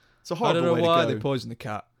shark. It's a I horrible don't know way why to go. they poisoned the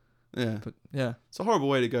cat, Yeah, but yeah, it's a horrible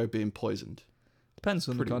way to go being poisoned. depends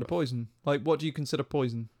on the Pretty kind of poison. Like, what do you consider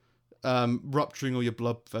poison? Rupturing all your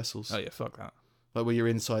blood vessels. Oh yeah, fuck that. Like where your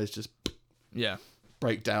insides just Yeah,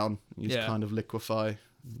 break down. You just Yeah. kind of liquefy.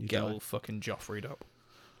 You get die. all fucking Joffreyed up.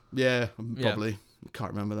 Yeah, probably.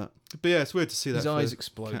 Can't remember that. But yeah, it's weird to see that. His eyes for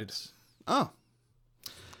exploded. cats. Oh.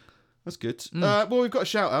 That's good. Well, we've got a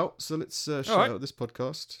shout out, so let's shout out this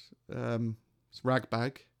podcast. It's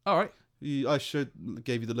Ragbag. All right.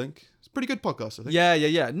 Gave you the link. It's a pretty good podcast, I think.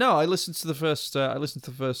 Yeah. No, I listened to the first. 2 or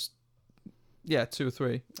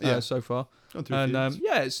 3 so far, Gone through a few. and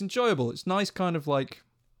it's enjoyable. It's nice, kind of like.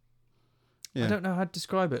 Yeah. I don't know how to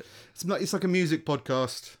describe it. It's like a music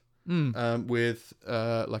podcast with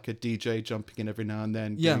like a DJ jumping in every now and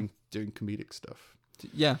then, doing comedic stuff.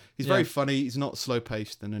 Yeah, He's very funny. He's not slow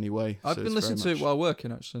paced in any way. I've been listening to it while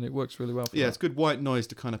working actually, and it works really well. For Yeah, that. it's good white noise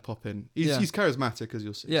to kind of pop in. He's charismatic, as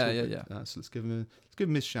you'll see. Yeah, It's all yeah, good. So let's give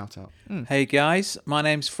him his shout out. Hey guys, my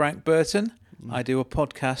name's Frank Burton. I do a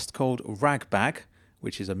podcast called Ragbag,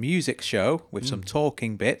 which is a music show with some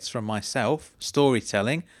talking bits from myself,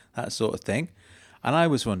 storytelling, that sort of thing. And I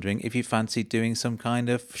was wondering if you fancied doing some kind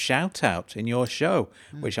of shout out in your show,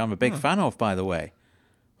 which I'm a big fan of, by the way.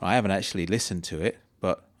 I haven't actually listened to it,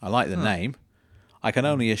 but I like the name. I can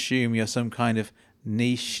only assume you're some kind of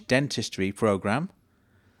niche dentistry program.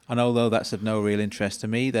 And although that's of no real interest to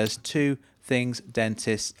me, there's two things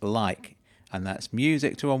dentists like, and that's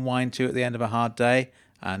music to unwind to at the end of a hard day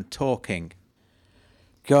and talking.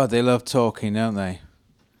 God, they love talking, don't they?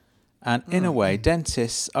 And in a way,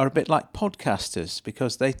 dentists are a bit like podcasters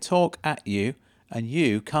because they talk at you and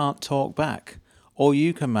you can't talk back. All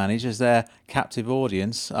you can manage as their captive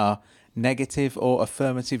audience are negative or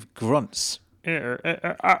affirmative grunts.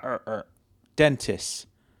 Dentists.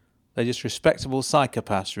 They're just respectable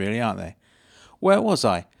psychopaths, really, aren't they? Where was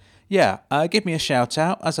I? Yeah, give me a shout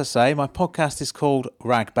out. As I say, my podcast is called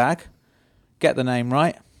Ragbag. Get the name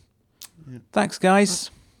right. Yeah. Thanks, guys.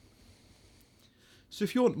 So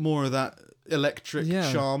if you want more of that electric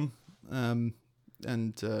charm and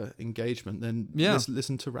engagement, then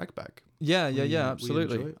listen to Ragbag. Yeah,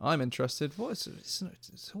 absolutely. I'm interested. What is it?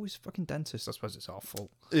 It's always fucking dentists. I suppose it's our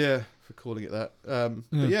fault. Yeah, for calling it that.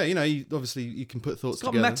 But yeah, obviously you can put thoughts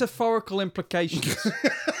together. It's got metaphorical implications.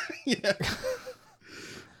 Yeah.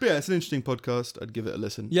 But yeah, it's an interesting podcast. I'd give it a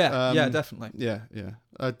listen. Yeah, definitely. Yeah.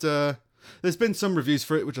 There's been some reviews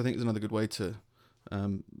for it, which I think is another good way to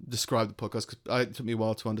describe the podcast, because it took me a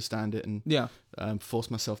while to understand it and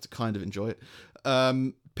force myself to kind of enjoy it.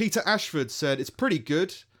 Peter Ashford said, "It's pretty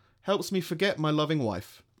good. Helps me forget my loving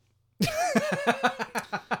wife."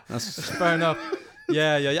 That's fair enough.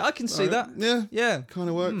 Yeah. I can see that. Yeah. Kind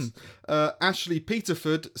of works. Ashley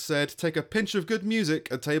Peterford said, "Take a pinch of good music,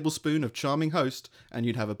 a tablespoon of charming host, and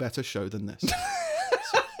you'd have a better show than this."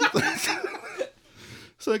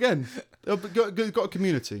 So again, got a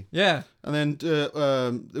community. Yeah. And then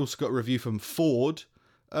also got a review from Ford.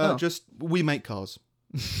 Just, we make cars.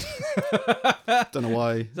 Don't know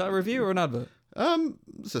why. Is that a review or an advert?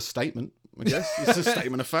 It's a statement, I guess. It's a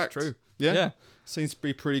statement of fact. True. Yeah. Seems to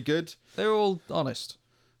be pretty good. They're all honest.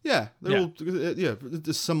 Yeah. They're all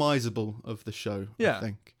the surmisable of the show, I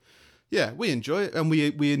think. Yeah, we enjoy it, and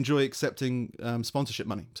we enjoy accepting sponsorship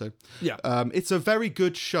money. So it's a very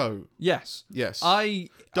good show. Yes.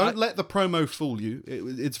 Don't let the promo fool you.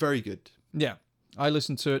 It's very good. Yeah, I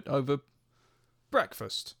listened to it over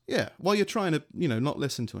breakfast. Yeah, while you're trying to not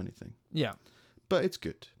listen to anything. Yeah, but it's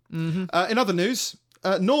good. Mm-hmm. In other news,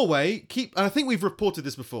 Norway and I think we've reported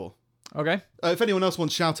this before. Okay. If anyone else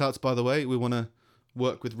wants shout outs, by the way, we want to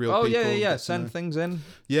work with real people. Yeah. Send things in.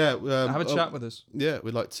 Yeah. Have a chat with us. Yeah,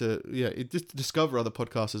 we'd like to. Just discover other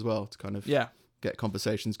podcasts as well to kind of get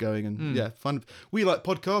conversations going and fun. We like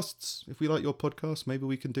podcasts. If we like your podcast, maybe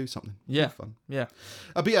we can do something. Yeah, fun. Yeah.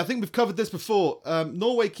 But yeah, I think we've covered this before.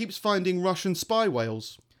 Norway keeps finding Russian spy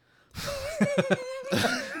whales.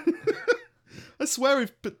 I swear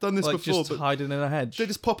we've done this before. Just hiding in a hedge. They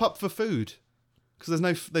just pop up for food because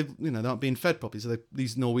they aren't being fed properly. So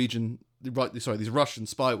these Russian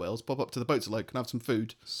spy whales pop up to the boats like, "Can I have some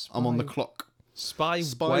food? I'm on the clock." Spy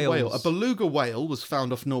whale. whales. A beluga whale was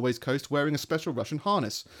found off Norway's coast wearing a special Russian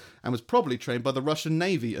harness and was probably trained by the Russian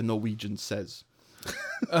Navy, a Norwegian says.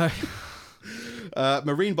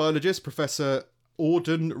 Marine biologist Professor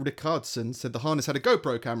Auden Rikardsen said the harness had a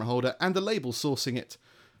GoPro camera holder and a label sourcing it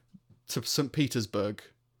to St. Petersburg.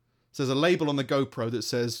 So there's a label on the GoPro that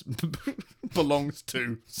says belongs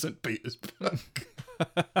to St. Petersburg.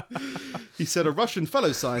 He said a Russian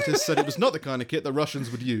fellow scientist said it was not the kind of kit that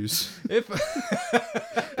Russians would use.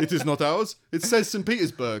 It is not ours. It says St.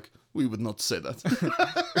 Petersburg. We would not say that.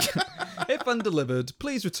 If undelivered,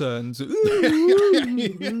 please return to...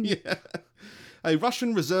 Yeah. A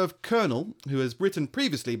Russian reserve colonel, who has written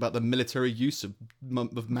previously about the military use of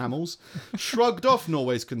mammals, shrugged off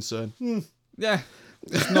Norway's concern. Yeah,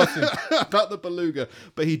 it's nothing. About the beluga,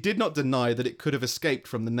 but he did not deny that it could have escaped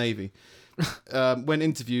from the Navy. When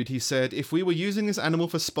interviewed, he said, "If we were using this animal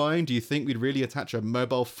for spying, do you think we'd really attach a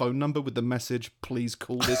mobile phone number with the message, 'Please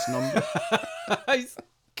call this number'?" He's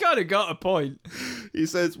kind of got a point. He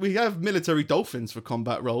says, "We have military dolphins for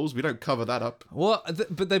combat roles. We don't cover that up." What?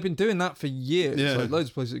 But they've been doing that for years. Yeah. Like loads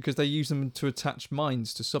of places, because they use them to attach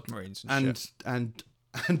mines to submarines and shit. and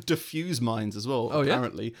diffuse mines as well. Oh,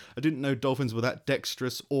 apparently, I didn't know dolphins were that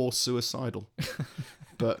dexterous or suicidal.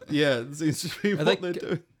 But yeah, it seems to be what they're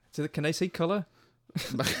doing. Can they see colour?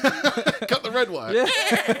 Cut the red wire.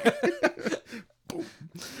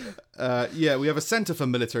 Yeah. We have a centre for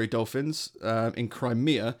military dolphins in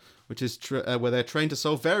Crimea, which is where they're trained to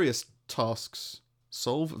solve various tasks,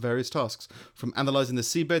 from analysing the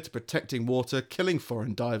seabed to protecting water, killing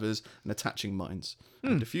foreign divers, and attaching mines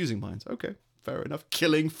and diffusing mines. Okay, fair enough.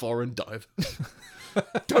 Killing foreign divers.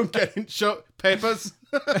 Don't get in papers.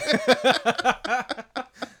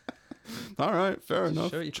 All right, fair enough.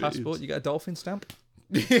 Show your passport, you get a dolphin stamp.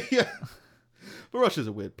 Yeah. But Russia's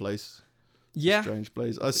a weird place. Yeah, Strange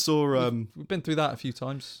place. I saw. we've been through that a few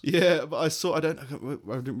times. Yeah, but I saw. I didn't.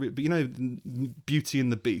 But you know, Beauty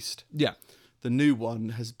and the Beast. Yeah. The new one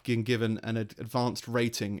has been given an advanced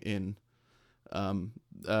rating in,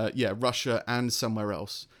 Russia and somewhere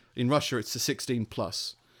else. In Russia, it's a 16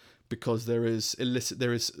 plus, because there is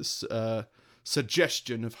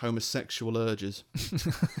suggestion of homosexual urges,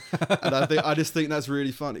 and I just think that's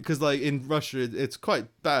really funny, because like in Russia it's quite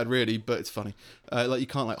bad really, but it's funny. Like you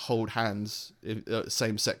can't like hold hands.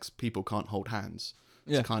 Same sex people can't hold hands.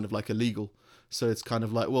 It's kind of like illegal. So it's kind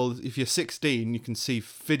of like, well, if you're 16, you can see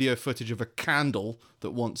video footage of a candle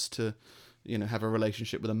that wants to, have a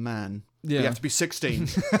relationship with a man. Yeah. You have to be 16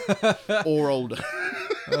 or older.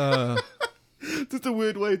 Just a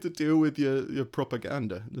weird way to deal with your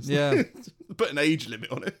propaganda. Yeah. Put an age limit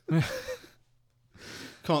on it.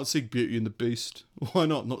 Can't see Beauty and the Beast. Why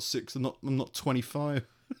not? Not 6. I'm not 25.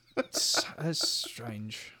 That's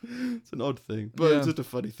strange. It's an odd thing, but it's just a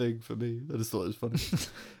funny thing for me. I just thought it was funny.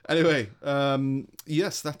 Anyway,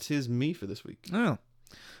 yes, that is me for this week. Oh.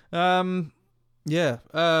 Yeah.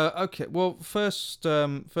 Okay. Well, first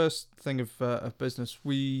thing of business,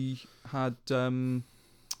 we had.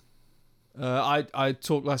 I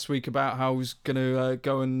talked last week about how I was going to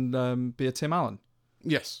go and be a Tim Allen.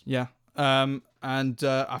 Yes. Yeah. And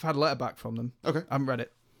I've had a letter back from them. Okay. I haven't read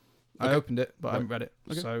it. I Okay. opened it, but I haven't read it.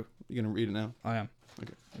 Okay. So You're going to read it now? I am.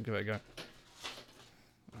 Okay. I'll give it a go.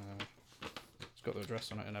 It's got the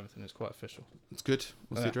address on it and everything. It's quite official. It's good.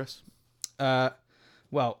 What's the address?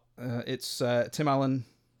 It's Tim Allen.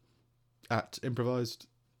 At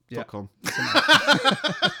improvised.com.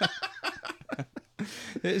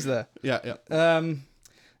 It is there. Yeah. It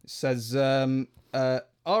says,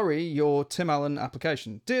 Ari, your Tim Allen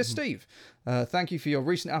application. Dear Steve, thank you for your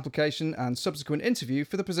recent application and subsequent interview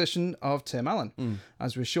for the position of Tim Allen.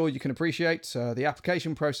 As we're sure you can appreciate, the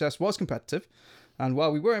application process was competitive, and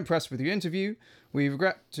while we were impressed with your interview, we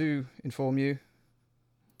regret to inform you...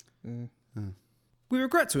 We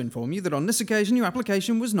regret to inform you that on this occasion your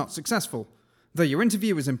application was not successful. Though your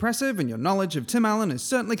interview was impressive and your knowledge of Tim Allen is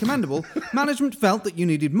certainly commendable, management felt that you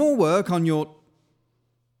needed more work on your...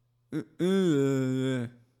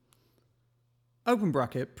 Open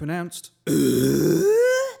bracket, pronounced...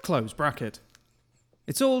 Close bracket.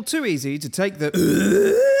 It's all too easy to take the...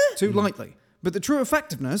 too lightly, but the true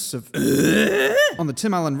effectiveness of... on the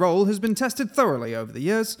Tim Allen role has been tested thoroughly over the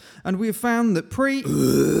years, and we have found that pre...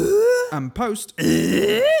 and post...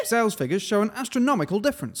 sales figures show an astronomical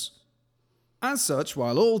difference. As such,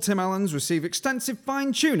 while all Tim Allens receive extensive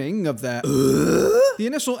fine-tuning of their... the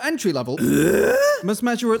initial entry level... must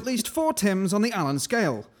measure at least 4 Tims on the Allen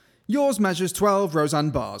scale. Yours measures 12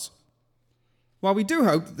 Roseanne bars. While we do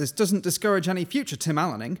hope that this doesn't discourage any future Tim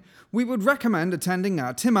Allening, we would recommend attending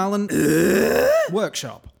our Tim Allen...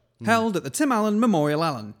 workshop, held at the Tim Allen Memorial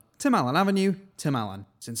Allen, Tim Allen Avenue, Tim Allen.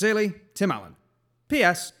 Sincerely, Tim Allen.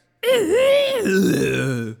 P.S.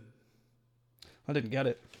 I didn't get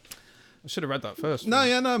it. I should have read that first.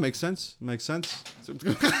 No, makes sense. Makes sense.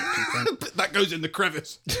 That goes in the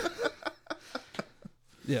crevice.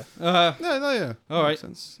 Yeah. Yeah. All right. Makes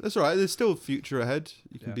sense. That's all right. There's still a future ahead.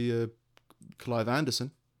 You can be a Clive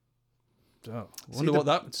Anderson. Oh, I wonder what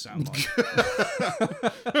that would sound like.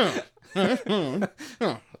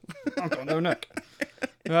 I've got no neck.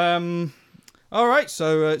 All right,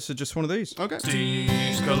 so just one of these. Okay.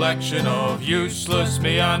 Steve's collection of useless Do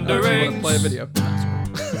you want to meanderings. play a video?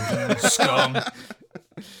 Scum.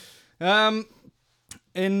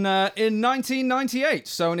 In 1998,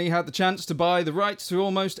 Sony had the chance to buy the rights to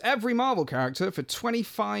almost every Marvel character for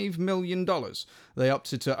 $25 million. They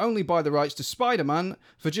opted to only buy the rights to Spider-Man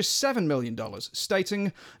for just $7 million,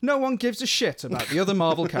 stating, "No one gives a shit about the other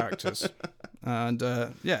Marvel characters." And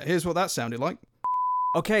here's what that sounded like.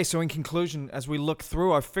 Okay, so in conclusion, as we look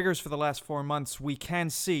through our figures for the last 4 months, we can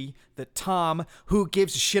see that Tom, who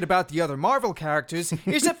gives a shit about the other Marvel characters,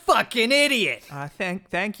 is a fucking idiot.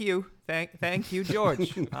 Thank you,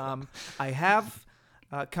 George. I have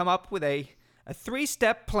come up with a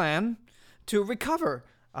 3-step plan to recover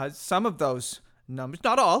some of those numbers.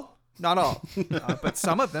 Not all, but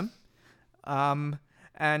some of them.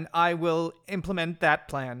 And I will implement that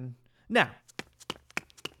plan now.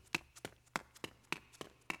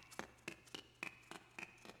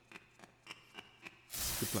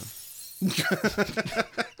 Good plan.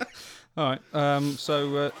 All right,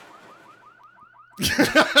 so...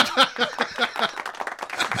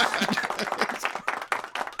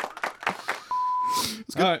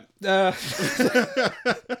 All right.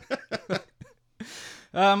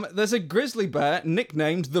 There's a grizzly bear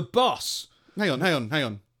nicknamed the Boss. Hang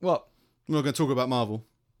on. What? We're not going to talk about Marvel.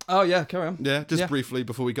 Oh yeah, carry on. Yeah, just Yeah. briefly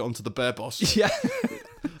before we get on to the bear boss. Yeah.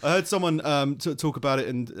 I heard someone talk about it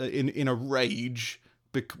in a rage.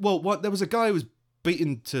 There was a guy who was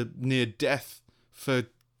beaten to near death for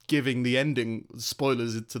giving the ending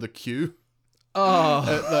spoilers to the queue. Oh.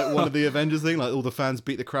 Like one of the Avengers thing, like all the fans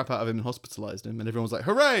beat the crap out of him and hospitalized him, and everyone was like,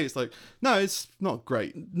 "Hooray!" It's like, no, it's not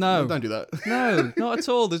great. No. Don't do that. No, not at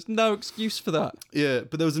all. There's no excuse for that. Yeah,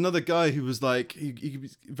 but there was another guy who was like, he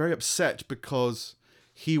was very upset because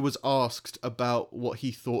he was asked about what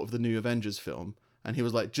he thought of the new Avengers film, and he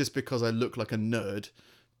was like, just because I look like a nerd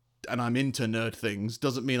and I'm into nerd things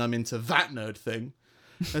doesn't mean I'm into that nerd thing.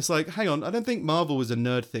 It's like, hang on, I don't think Marvel is a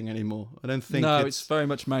nerd thing anymore. I don't think It's very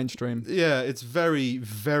much mainstream. yeah, it's very,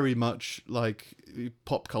 very much like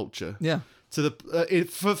pop culture. Yeah. To the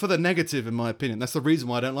for the negative, in my opinion. That's the reason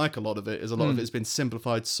why I don't like a lot of it. Is a lot of it's been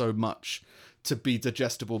simplified so much to be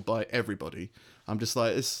digestible by everybody. I'm just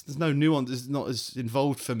like, there's no nuance. It's not as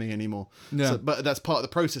involved for me anymore. Yeah. So, but that's part of the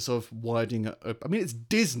process of widening. I mean, it's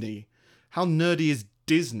Disney. How nerdy is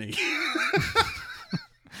Disney?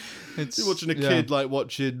 It's You're watching a kid like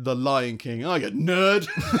watching The Lion King. Oh, you nerd.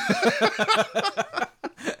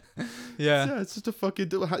 Yeah. Yeah, it's just a fucking.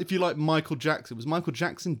 If you like Michael Jackson, was Michael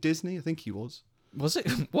Jackson Disney? I think he was. Was it?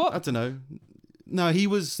 I What? don't know. No, he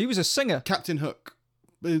was He was a singer. Captain Hook,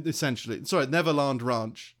 essentially. Sorry, Neverland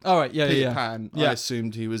Ranch. All right. Yeah. Peter Yeah. Pan. Yeah. I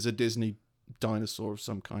assumed he was a Disney dinosaur of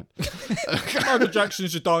some kind. Michael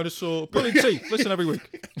Jackson's a dinosaur. Pulling teeth. Listen every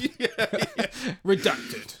week.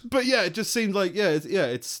 Redacted. But yeah, it just seemed like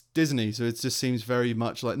it's Disney, so it just seems very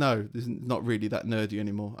much like no, it's not really that nerdy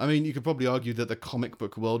anymore. I mean, you could probably argue that the comic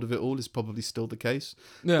book world of it all is probably still the case,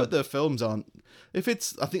 Yeah. but the films aren't. I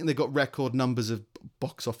think they got record numbers of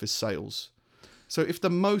box office sales. So if the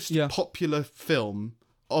most Yeah. popular film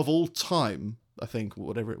of all time, I think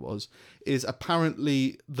whatever it was, is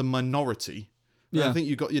apparently The Minority, then Yeah. I think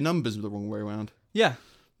you got your numbers the wrong way around. Yeah.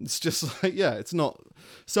 It's just like, yeah, it's not.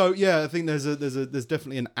 So yeah, I think there's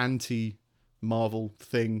definitely an anti-Marvel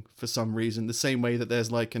thing for some reason. The same way that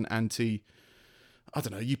there's like an anti, I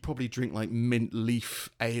don't know. You probably drink like mint leaf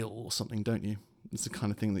ale or something, don't you? It's the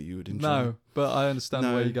kind of thing that you would enjoy. No, but I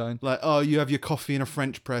understand where you're going. Like, oh, you have your coffee in a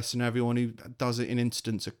French press, and everyone who does it in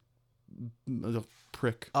instants a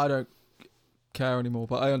prick. I don't care anymore,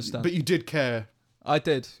 but I understand. But you did care. I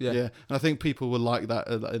did. Yeah. Yeah, and I think people were like that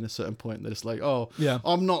in a certain point. They're just like, oh, Yeah.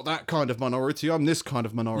 I'm not that kind of minority. I'm this kind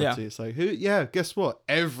of minority. Yeah. It's like, guess what?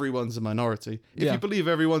 Everyone's a minority. If Yeah. you believe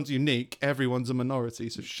everyone's unique, everyone's a minority.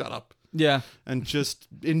 So shut up Yeah. and just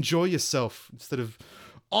enjoy yourself instead of,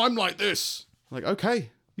 I'm like this. Like,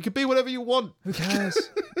 okay, you can be whatever you want. Who cares?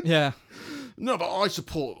 Yeah. No, but I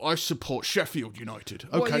support Sheffield United.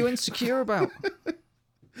 Okay. What are you insecure about?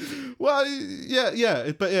 Well,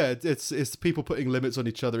 yeah, but yeah, it's people putting limits on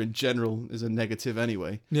each other in general is a negative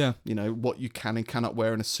anyway. Yeah. You know what you can and cannot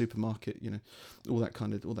wear in a supermarket. You know, all that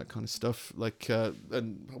kind of stuff. Like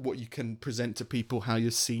and what you can present to people, how you're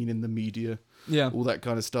seen in the media. Yeah. All that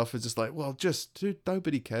kind of stuff is just like, well, dude,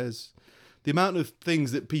 nobody cares. The amount of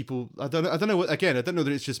things that people, I don't know. Again, I don't know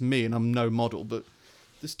that it's just me and I'm no model, but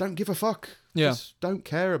just don't give a fuck. Yeah. Just don't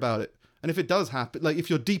care about it. And if it does happen, like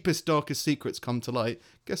if your deepest, darkest secrets come to light,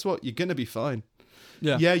 guess what? You're gonna be fine.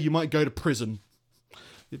 Yeah. Yeah, you might go to prison.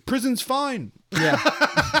 Prison's fine. Yeah.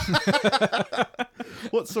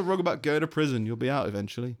 What's so wrong about going to prison? You'll be out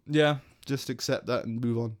eventually. Yeah. Just accept that and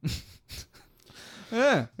move on.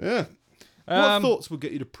 Yeah. Yeah. What thoughts would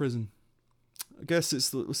get you to prison? I guess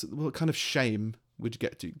it's what kind of shame would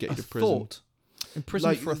get you to prison? Thought. In prison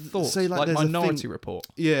Like, for a thought. say, like, like there's a Minority thing- Report.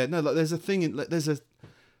 Yeah, no, like there's a thing in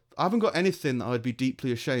I haven't got anything that I'd be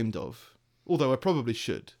deeply ashamed of. Although I probably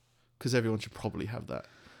should, because everyone should probably have that.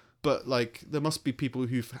 But like there must be people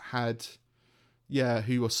who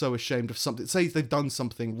are so ashamed of something. Say they've done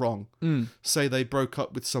something wrong. Say they broke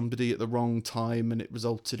up with somebody at the wrong time and it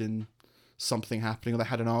resulted in something happening, or they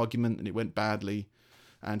had an argument and it went badly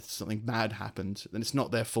and something bad happened. Then it's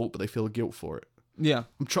not their fault, but they feel guilt for it. Yeah.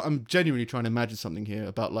 I'm genuinely trying to imagine something here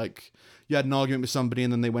about like you had an argument with somebody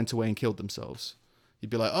and then they went away and killed themselves. You'd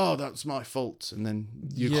be like, oh, that's my fault. And then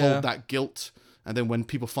you Yeah. hold that guilt. And then when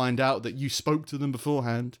people find out that you spoke to them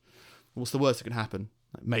beforehand, what's the worst that can happen?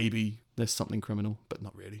 Like maybe there's something criminal, but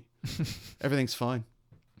not really. Everything's fine.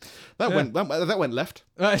 That went left.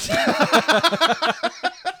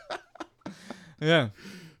 Yeah.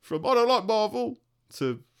 From I don't like Marvel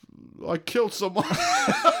to I killed someone.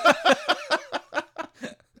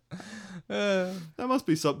 That must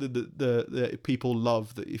be something that the people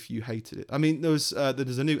love. That if you hated it, I mean, there's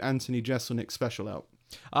a new Anthony Jeselnik special out.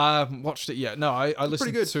 I haven't watched it yet. No, I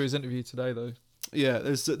listened good. to his interview today though. Yeah,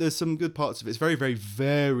 there's some good parts of it. It's very, very,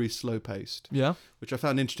 very slow paced, Yeah. which I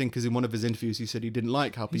found interesting because in one of his interviews he said he didn't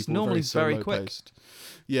like how He's people were normally very very quick. slow paced.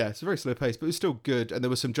 Yeah, it's very slow paced, but it was still good. And there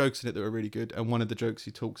were some jokes in it that were really good. And one of the jokes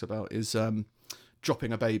he talks about is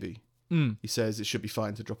dropping a baby. He says it should be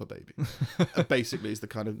fine to drop a baby. Basically, is the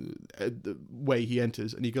kind of the way he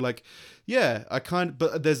enters, and you go like, yeah,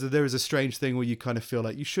 but there is a strange thing where you kind of feel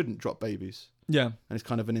like you shouldn't drop babies, Yeah. and it's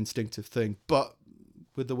kind of an instinctive thing. But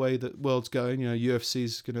with the way that world's going,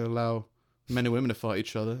 UFC's going to allow men and women to fight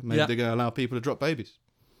each other. Maybe Yeah. they're going to allow people to drop babies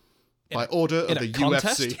by order of in the a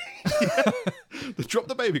contest? UFC. The drop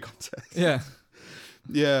the baby contest. Yeah.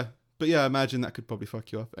 Yeah, but yeah, I imagine that could probably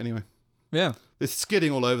fuck you up. Anyway. Yeah. It's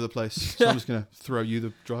skidding all over the place, so I'm just going to throw you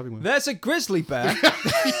the driving wheel. There's a grizzly bear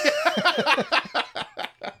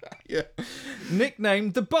Yeah.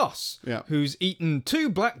 nicknamed the Boss, Yeah. who's eaten 2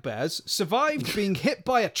 black bears, survived being hit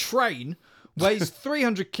by a train, weighs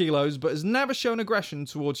 300 kilos, but has never shown aggression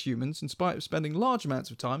towards humans in spite of spending large amounts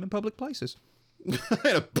of time in public places. In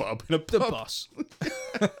a pub. The Boss.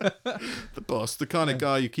 The boss, the kind of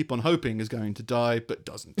guy you keep on hoping is going to die, but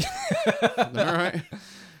doesn't. All right.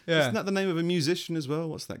 Yeah. Isn't that the name of a musician as well?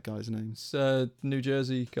 What's that guy's name? It's New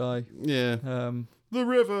Jersey guy. Yeah. The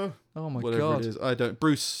River. Oh my Whatever God. it is. I don't.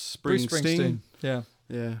 Bruce Bruce Springsteen. Springsteen. Yeah.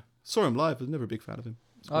 Yeah. Saw him live. I was never a big fan of him.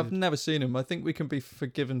 It's I've weird. never seen him. I think we can be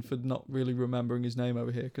forgiven for not really remembering his name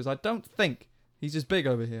over here because I don't think he's as big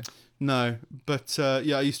over here. No, but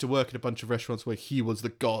yeah, I used to work at a bunch of restaurants where he was the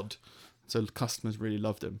god. So customers really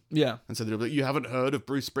loved him. Yeah. And so they'd be like, you haven't heard of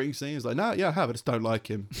Bruce Springsteen? He's like, no, yeah, I have. I just don't like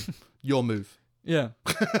him. Your move. Yeah.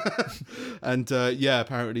 And yeah,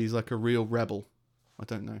 apparently he's like a real rebel. I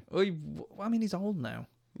don't know. Well, I mean, he's old now.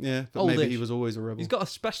 Yeah, but maybe Oldish. he was always a rebel. He's got a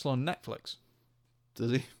special on Netflix.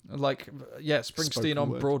 Does he? Like, yeah, Springsteen Spoken on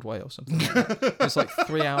word. Broadway or something. Like that. It's like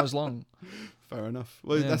 3 hours long. Fair enough.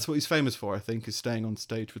 Well, Yeah. that's what he's famous for, I think, is staying on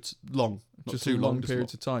stage for long. Not Just too long just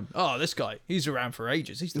periods of time. Oh, this guy, he's around for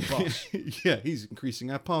ages. He's the boss. Yeah, he's increasing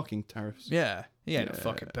our parking tariffs. Yeah. He ain't a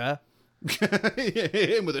fucking bear. Hit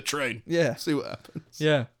him with a train. Yeah. See what happens.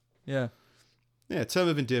 Yeah. Yeah. Yeah, term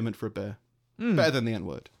of endearment for a bear. Better than the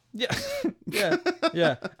N-word. Yeah, yeah,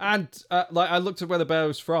 yeah. And like I looked at where the bear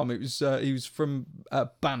was from. It was he was from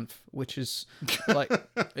Banff, which is like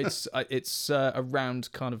it's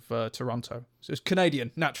around kind of Toronto. So it's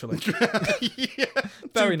Canadian, naturally. Yeah.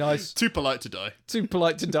 Very nice. Too polite to die. Too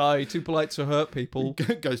polite to die. Too polite to hurt people.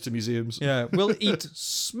 Goes to museums. Yeah, will eat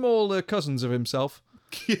smaller cousins of himself.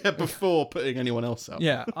 Yeah, before putting anyone else out.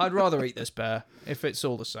 Yeah, I'd rather eat this bear if it's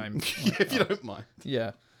all the same. If you don't mind.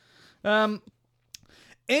 Yeah.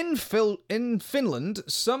 In Finland,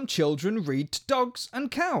 some children read to dogs and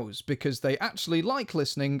cows because they actually like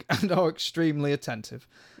listening and are extremely attentive.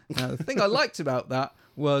 Now, the thing I liked about that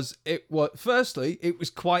was firstly, it was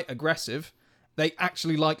quite aggressive. They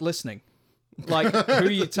actually like listening. Like, who are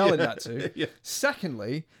you telling that to? Yeah.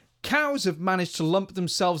 Secondly, cows have managed to lump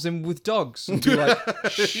themselves in with dogs and be like,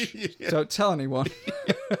 shh, don't tell anyone.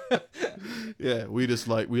 Yeah, we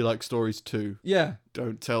like stories too. Yeah.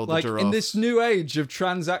 Don't tell the Like giraffe. in this new age of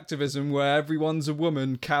trans activism where everyone's a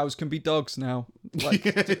woman, cows can be dogs now. Like,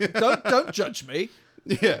 don't judge me.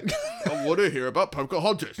 Yeah. I want to hear about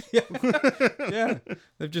Pocahontas. Yeah,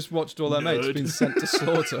 they've just watched all their mates Nerd. being sent to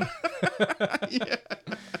slaughter.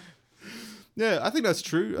 Yeah, I think that's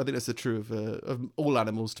true. I think that's the true of all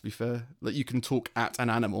animals, to be fair. Like, you can talk at an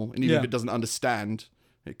animal, and even Yeah. if it doesn't understand,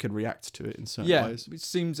 it can react to it in certain Yeah, ways. it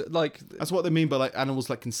seems like That's what they mean by, like, animals,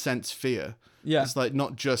 like, can sense fear. yeah, It's, like,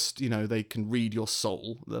 not just, they can read your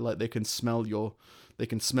soul. They're, like, they can smell you, they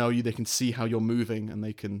can see how you're moving, and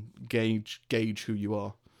they can gauge who you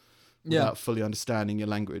are without fully understanding your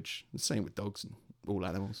language. The same with dogs and all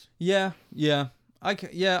animals. yeah. I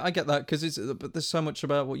get that because but there's so much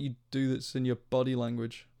about what you do that's in your body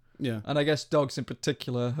language, Yeah. and I guess dogs in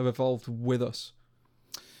particular have evolved with us.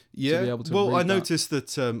 Yeah. be able to well, read I that. noticed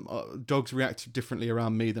that dogs react differently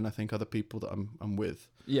around me than I think other people that I'm with.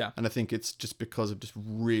 Yeah, And I think it's just because I'm just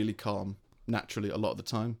really calm naturally a lot of the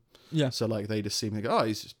time. yeah, So, like, they just seem like, oh,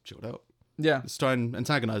 he's just chilled out. yeah, Let's try and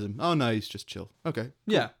antagonize him. Oh, no, he's just chill. Okay.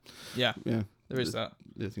 yeah. Yeah. There is that.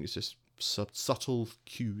 I think it's just subtle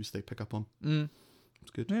cues they pick up on. It's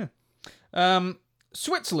good. Yeah.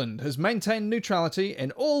 Switzerland has maintained neutrality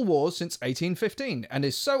in all wars since 1815 and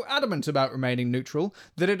is so adamant about remaining neutral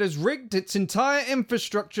that it has rigged its entire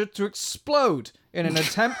infrastructure to explode in an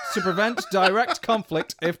attempt to prevent direct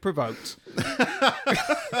conflict if provoked.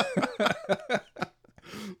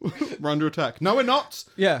 We're under attack. No, we're not.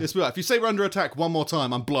 Yeah. Yes, we are. If you say we're under attack one more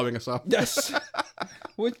time, I'm blowing us up. Yes.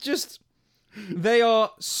 They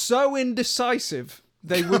are so indecisive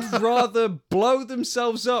They would rather blow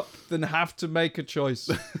themselves up than have to make a choice.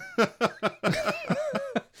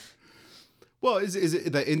 Well, is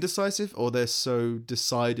it they're indecisive or they're so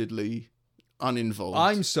decidedly uninvolved?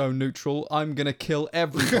 I'm so neutral, I'm going to kill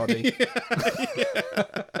everybody.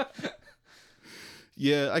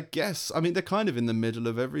 Yeah, I guess. I mean, they're kind of in the middle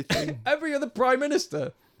of everything. Every other prime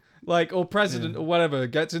minister, like, or president or whatever,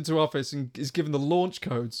 gets into office and is given the launch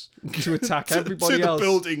codes to attack everybody to the else.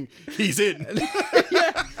 building he's in.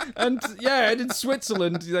 And in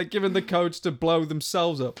Switzerland, they're given the codes to blow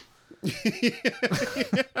themselves up.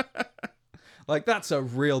 Like, that's a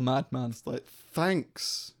real madman. It's like,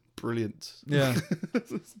 thanks. Brilliant. Yeah.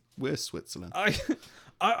 We're Switzerland.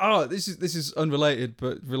 This is unrelated,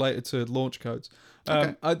 but related to launch codes.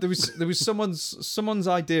 There was someone's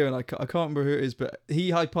idea, and I can't remember who it is, but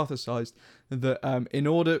he hypothesized that in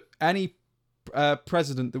order any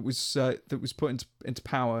president that was put into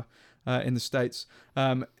power in the States,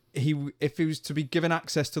 if he was to be given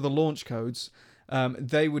access to the launch codes,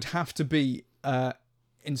 they would have to be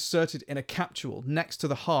inserted in a capsule next to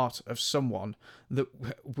the heart of someone that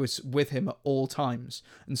was with him at all times.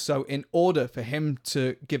 And so in order for him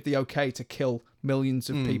to give the okay to kill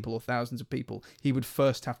millions of people or thousands of people, he would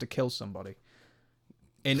first have to kill somebody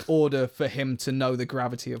in order for him to know the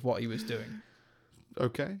gravity of what he was doing.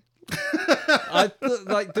 Okay.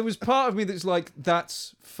 There was part of me that's like,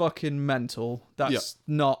 that's fucking mental. That's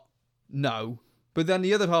not, no. But then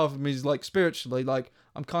the other half of me is like, spiritually, like,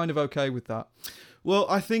 I'm kind of okay with that. Well,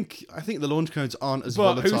 I think the launch codes aren't as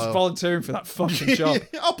But volatile. who's volunteering for that fucking job?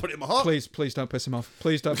 I'll put it in my heart. Please don't piss him off.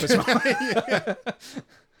 Please don't piss him off.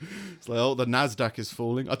 It's like, oh, the NASDAQ is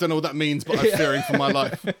falling. I don't know what that means, but I'm fearing for my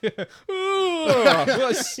life.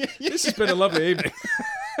 This has been a lovely evening.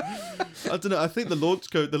 I don't know. I think the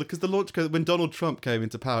launch code, because the launch code, when Donald Trump came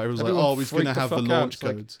into power, it was Everyone like, oh, he's going to freaked the have the fuck launch out. It's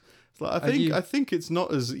like, codes. It's like, I think it's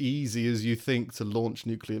not as easy as you think to launch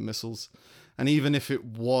nuclear missiles. And even if it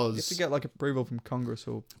was, You have to get like approval from Congress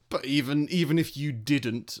or. but even if you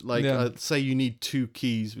didn't, like, say you need 2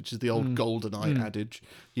 keys, which is the old GoldenEye adage.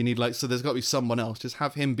 You need so there's got to be someone else. Just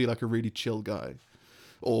have him be like a really chill guy,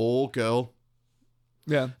 or girl.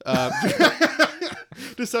 Yeah.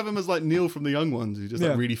 Just have him as like Neil from The Young Ones, who's just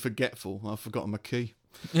like really forgetful. I've forgotten my key.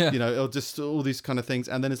 Yeah. You know, it'll just all these kind of things,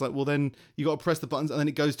 and then it's like, well, then you got to press the buttons, and then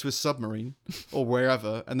it goes to a submarine or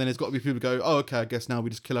wherever, and then it's got to be people who go, oh, okay, I guess now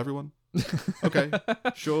we just kill everyone. Okay,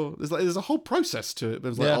 sure. There's a whole process to it, but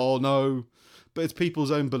it's like, oh no, but it's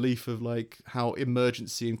people's own belief of like how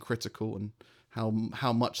emergency and critical and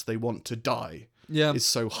how much they want to die is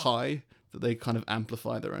so high that they kind of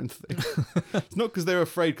amplify their own thing. It's not because they're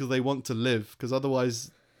afraid, because they want to live, because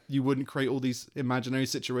otherwise you wouldn't create all these imaginary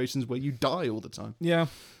situations where you die all the time. Yeah.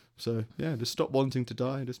 So yeah, just stop wanting to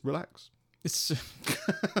die and just relax. It's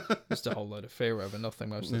just a whole load of fear over nothing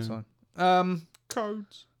most of the time.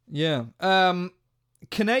 Codes. Yeah.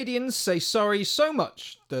 Canadians say sorry so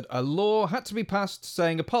much that a law had to be passed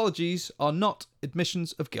saying apologies are not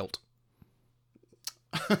admissions of guilt.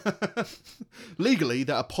 Legally,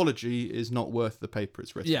 that apology is not worth the paper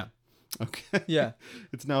it's written. Yeah. Okay. Yeah.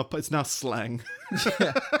 It's now slang.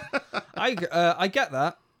 I get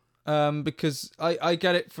that. Because I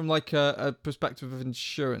get it from like a perspective of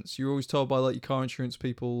insurance. You're always told by like your car insurance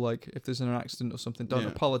people, like if there's an accident or something, don't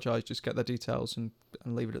apologise, just get their details and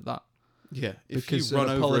leave it at that. Yeah, if Because you run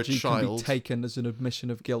an over a apology can be child, taken as an admission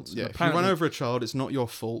of guilt. yeah, if you Apparently- run over a child, it's not your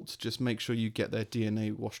fault. Just make sure you get their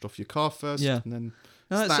DNA washed off your car first, Yeah. and then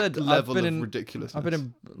No, it's that that said, level I've been of in ridiculousness. I've been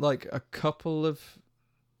in like a couple of.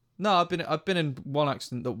 No, I've been in one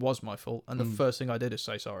accident that was my fault, and the first thing I did is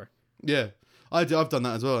say sorry. Yeah, I've done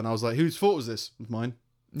that as well, and I was like, whose fault was this? It was mine.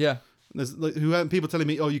 Yeah. There's like people telling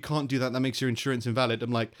me, oh, you can't do that makes your insurance invalid.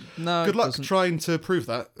 I'm like, No. good it luck doesn't. trying to prove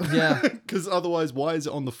that. Yeah. Because otherwise, why is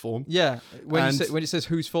it on the form? Yeah. When And- it says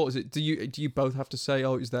whose fault is it, do you both have to say,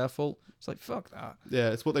 oh, it's their fault? It's like, fuck that. Yeah,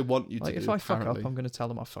 it's what they want you Like to if do. I fuck up, apparently. I'm going to tell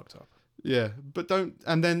them I fucked up. Yeah, but don't.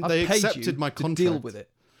 And then I've they paid accepted you my to contract. deal with it.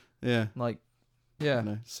 Yeah, Like, I yeah,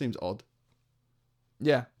 know, seems odd.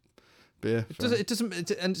 yeah. But yeah, It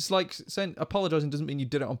doesn't, and it's like saying apologizing doesn't mean you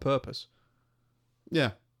did it on purpose.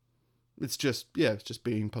 yeah. It's just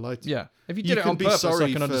being polite. Yeah, if you did You it can on be purpose, sorry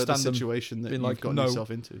I can for the understand them. situation that being you've like, gotten no.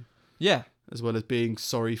 yourself into, Yeah, as well as being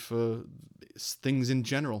sorry for things in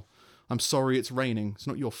general. I'm sorry it's raining. It's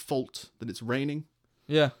not your fault that it's raining.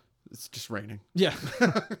 yeah, It's just raining. yeah.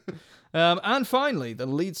 And finally, the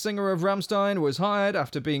lead singer of Rammstein was hired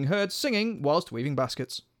after being heard singing whilst weaving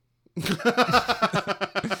baskets.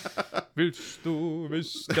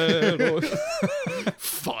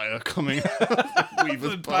 Fire coming out of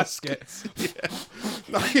Weaver's basket. Yeah.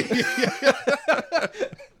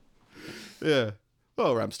 Yeah.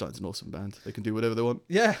 Well, Rammstein's an awesome band. They can do whatever they want.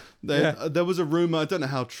 Yeah. There was a rumor, I don't know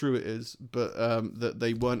how true it is, but that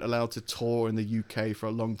they weren't allowed to tour in the UK for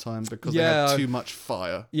a long time because they had too much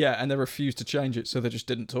fire. Yeah, and they refused to change it, so they just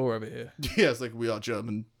didn't tour over here. Yeah, it's like, we are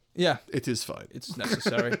German. Yeah. It is fine. It's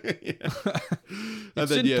necessary. And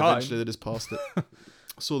then, eventually they just passed it. I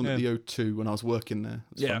saw them at the O2 when I was working there.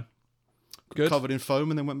 It was fun. Good. Covered in foam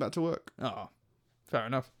and then went back to work. Oh, fair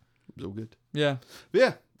enough. It was all good. Yeah. But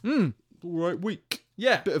yeah. All right week.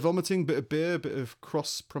 Yeah. Bit of vomiting, bit of beer, bit of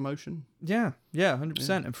cross promotion. Yeah. Yeah,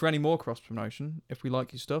 100%. And for any more cross promotion, if we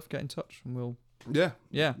like your stuff, get in touch and we'll... Yeah.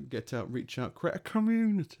 Get out, reach out, create a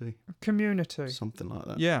community. Something like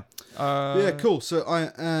that. Yeah. Yeah, cool. So I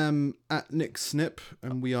am at Nick Snip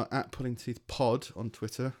and we are at Pulling Teeth Pod on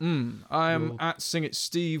Twitter. I am at Sing It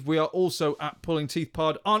Steve. We are also at Pulling Teeth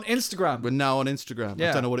Pod on Instagram. We're now on Instagram. Yeah.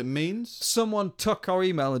 I don't know what it means. Someone took our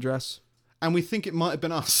email address. And we think it might have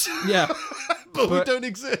been us. Yeah. but we don't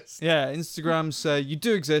exist. Yeah, Instagram say you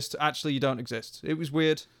do exist, actually you don't exist. It was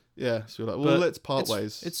weird. Yeah, so we're like, well, let's part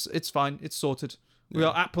ways. It's fine. It's sorted. We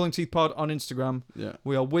are at Pulling Teeth Pod on Instagram. Yeah.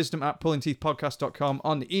 We are wisdom at pullingteethpodcast.com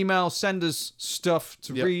on the email. Send us stuff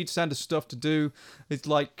to read. Send us stuff to do. It's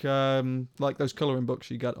like those colouring books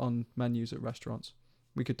you get on menus at restaurants.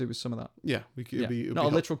 We could do with some of that. Yeah, we could. It'd Not be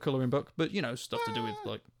a literal colouring book, but stuff to do with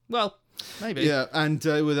maybe. Yeah, and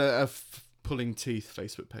with a Pulling Teeth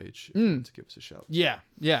Facebook page to give us a shout. Yeah.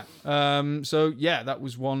 So that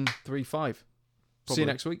was 135. See you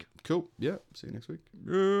next week. Cool. Yeah. See you next week.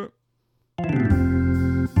 Yeah.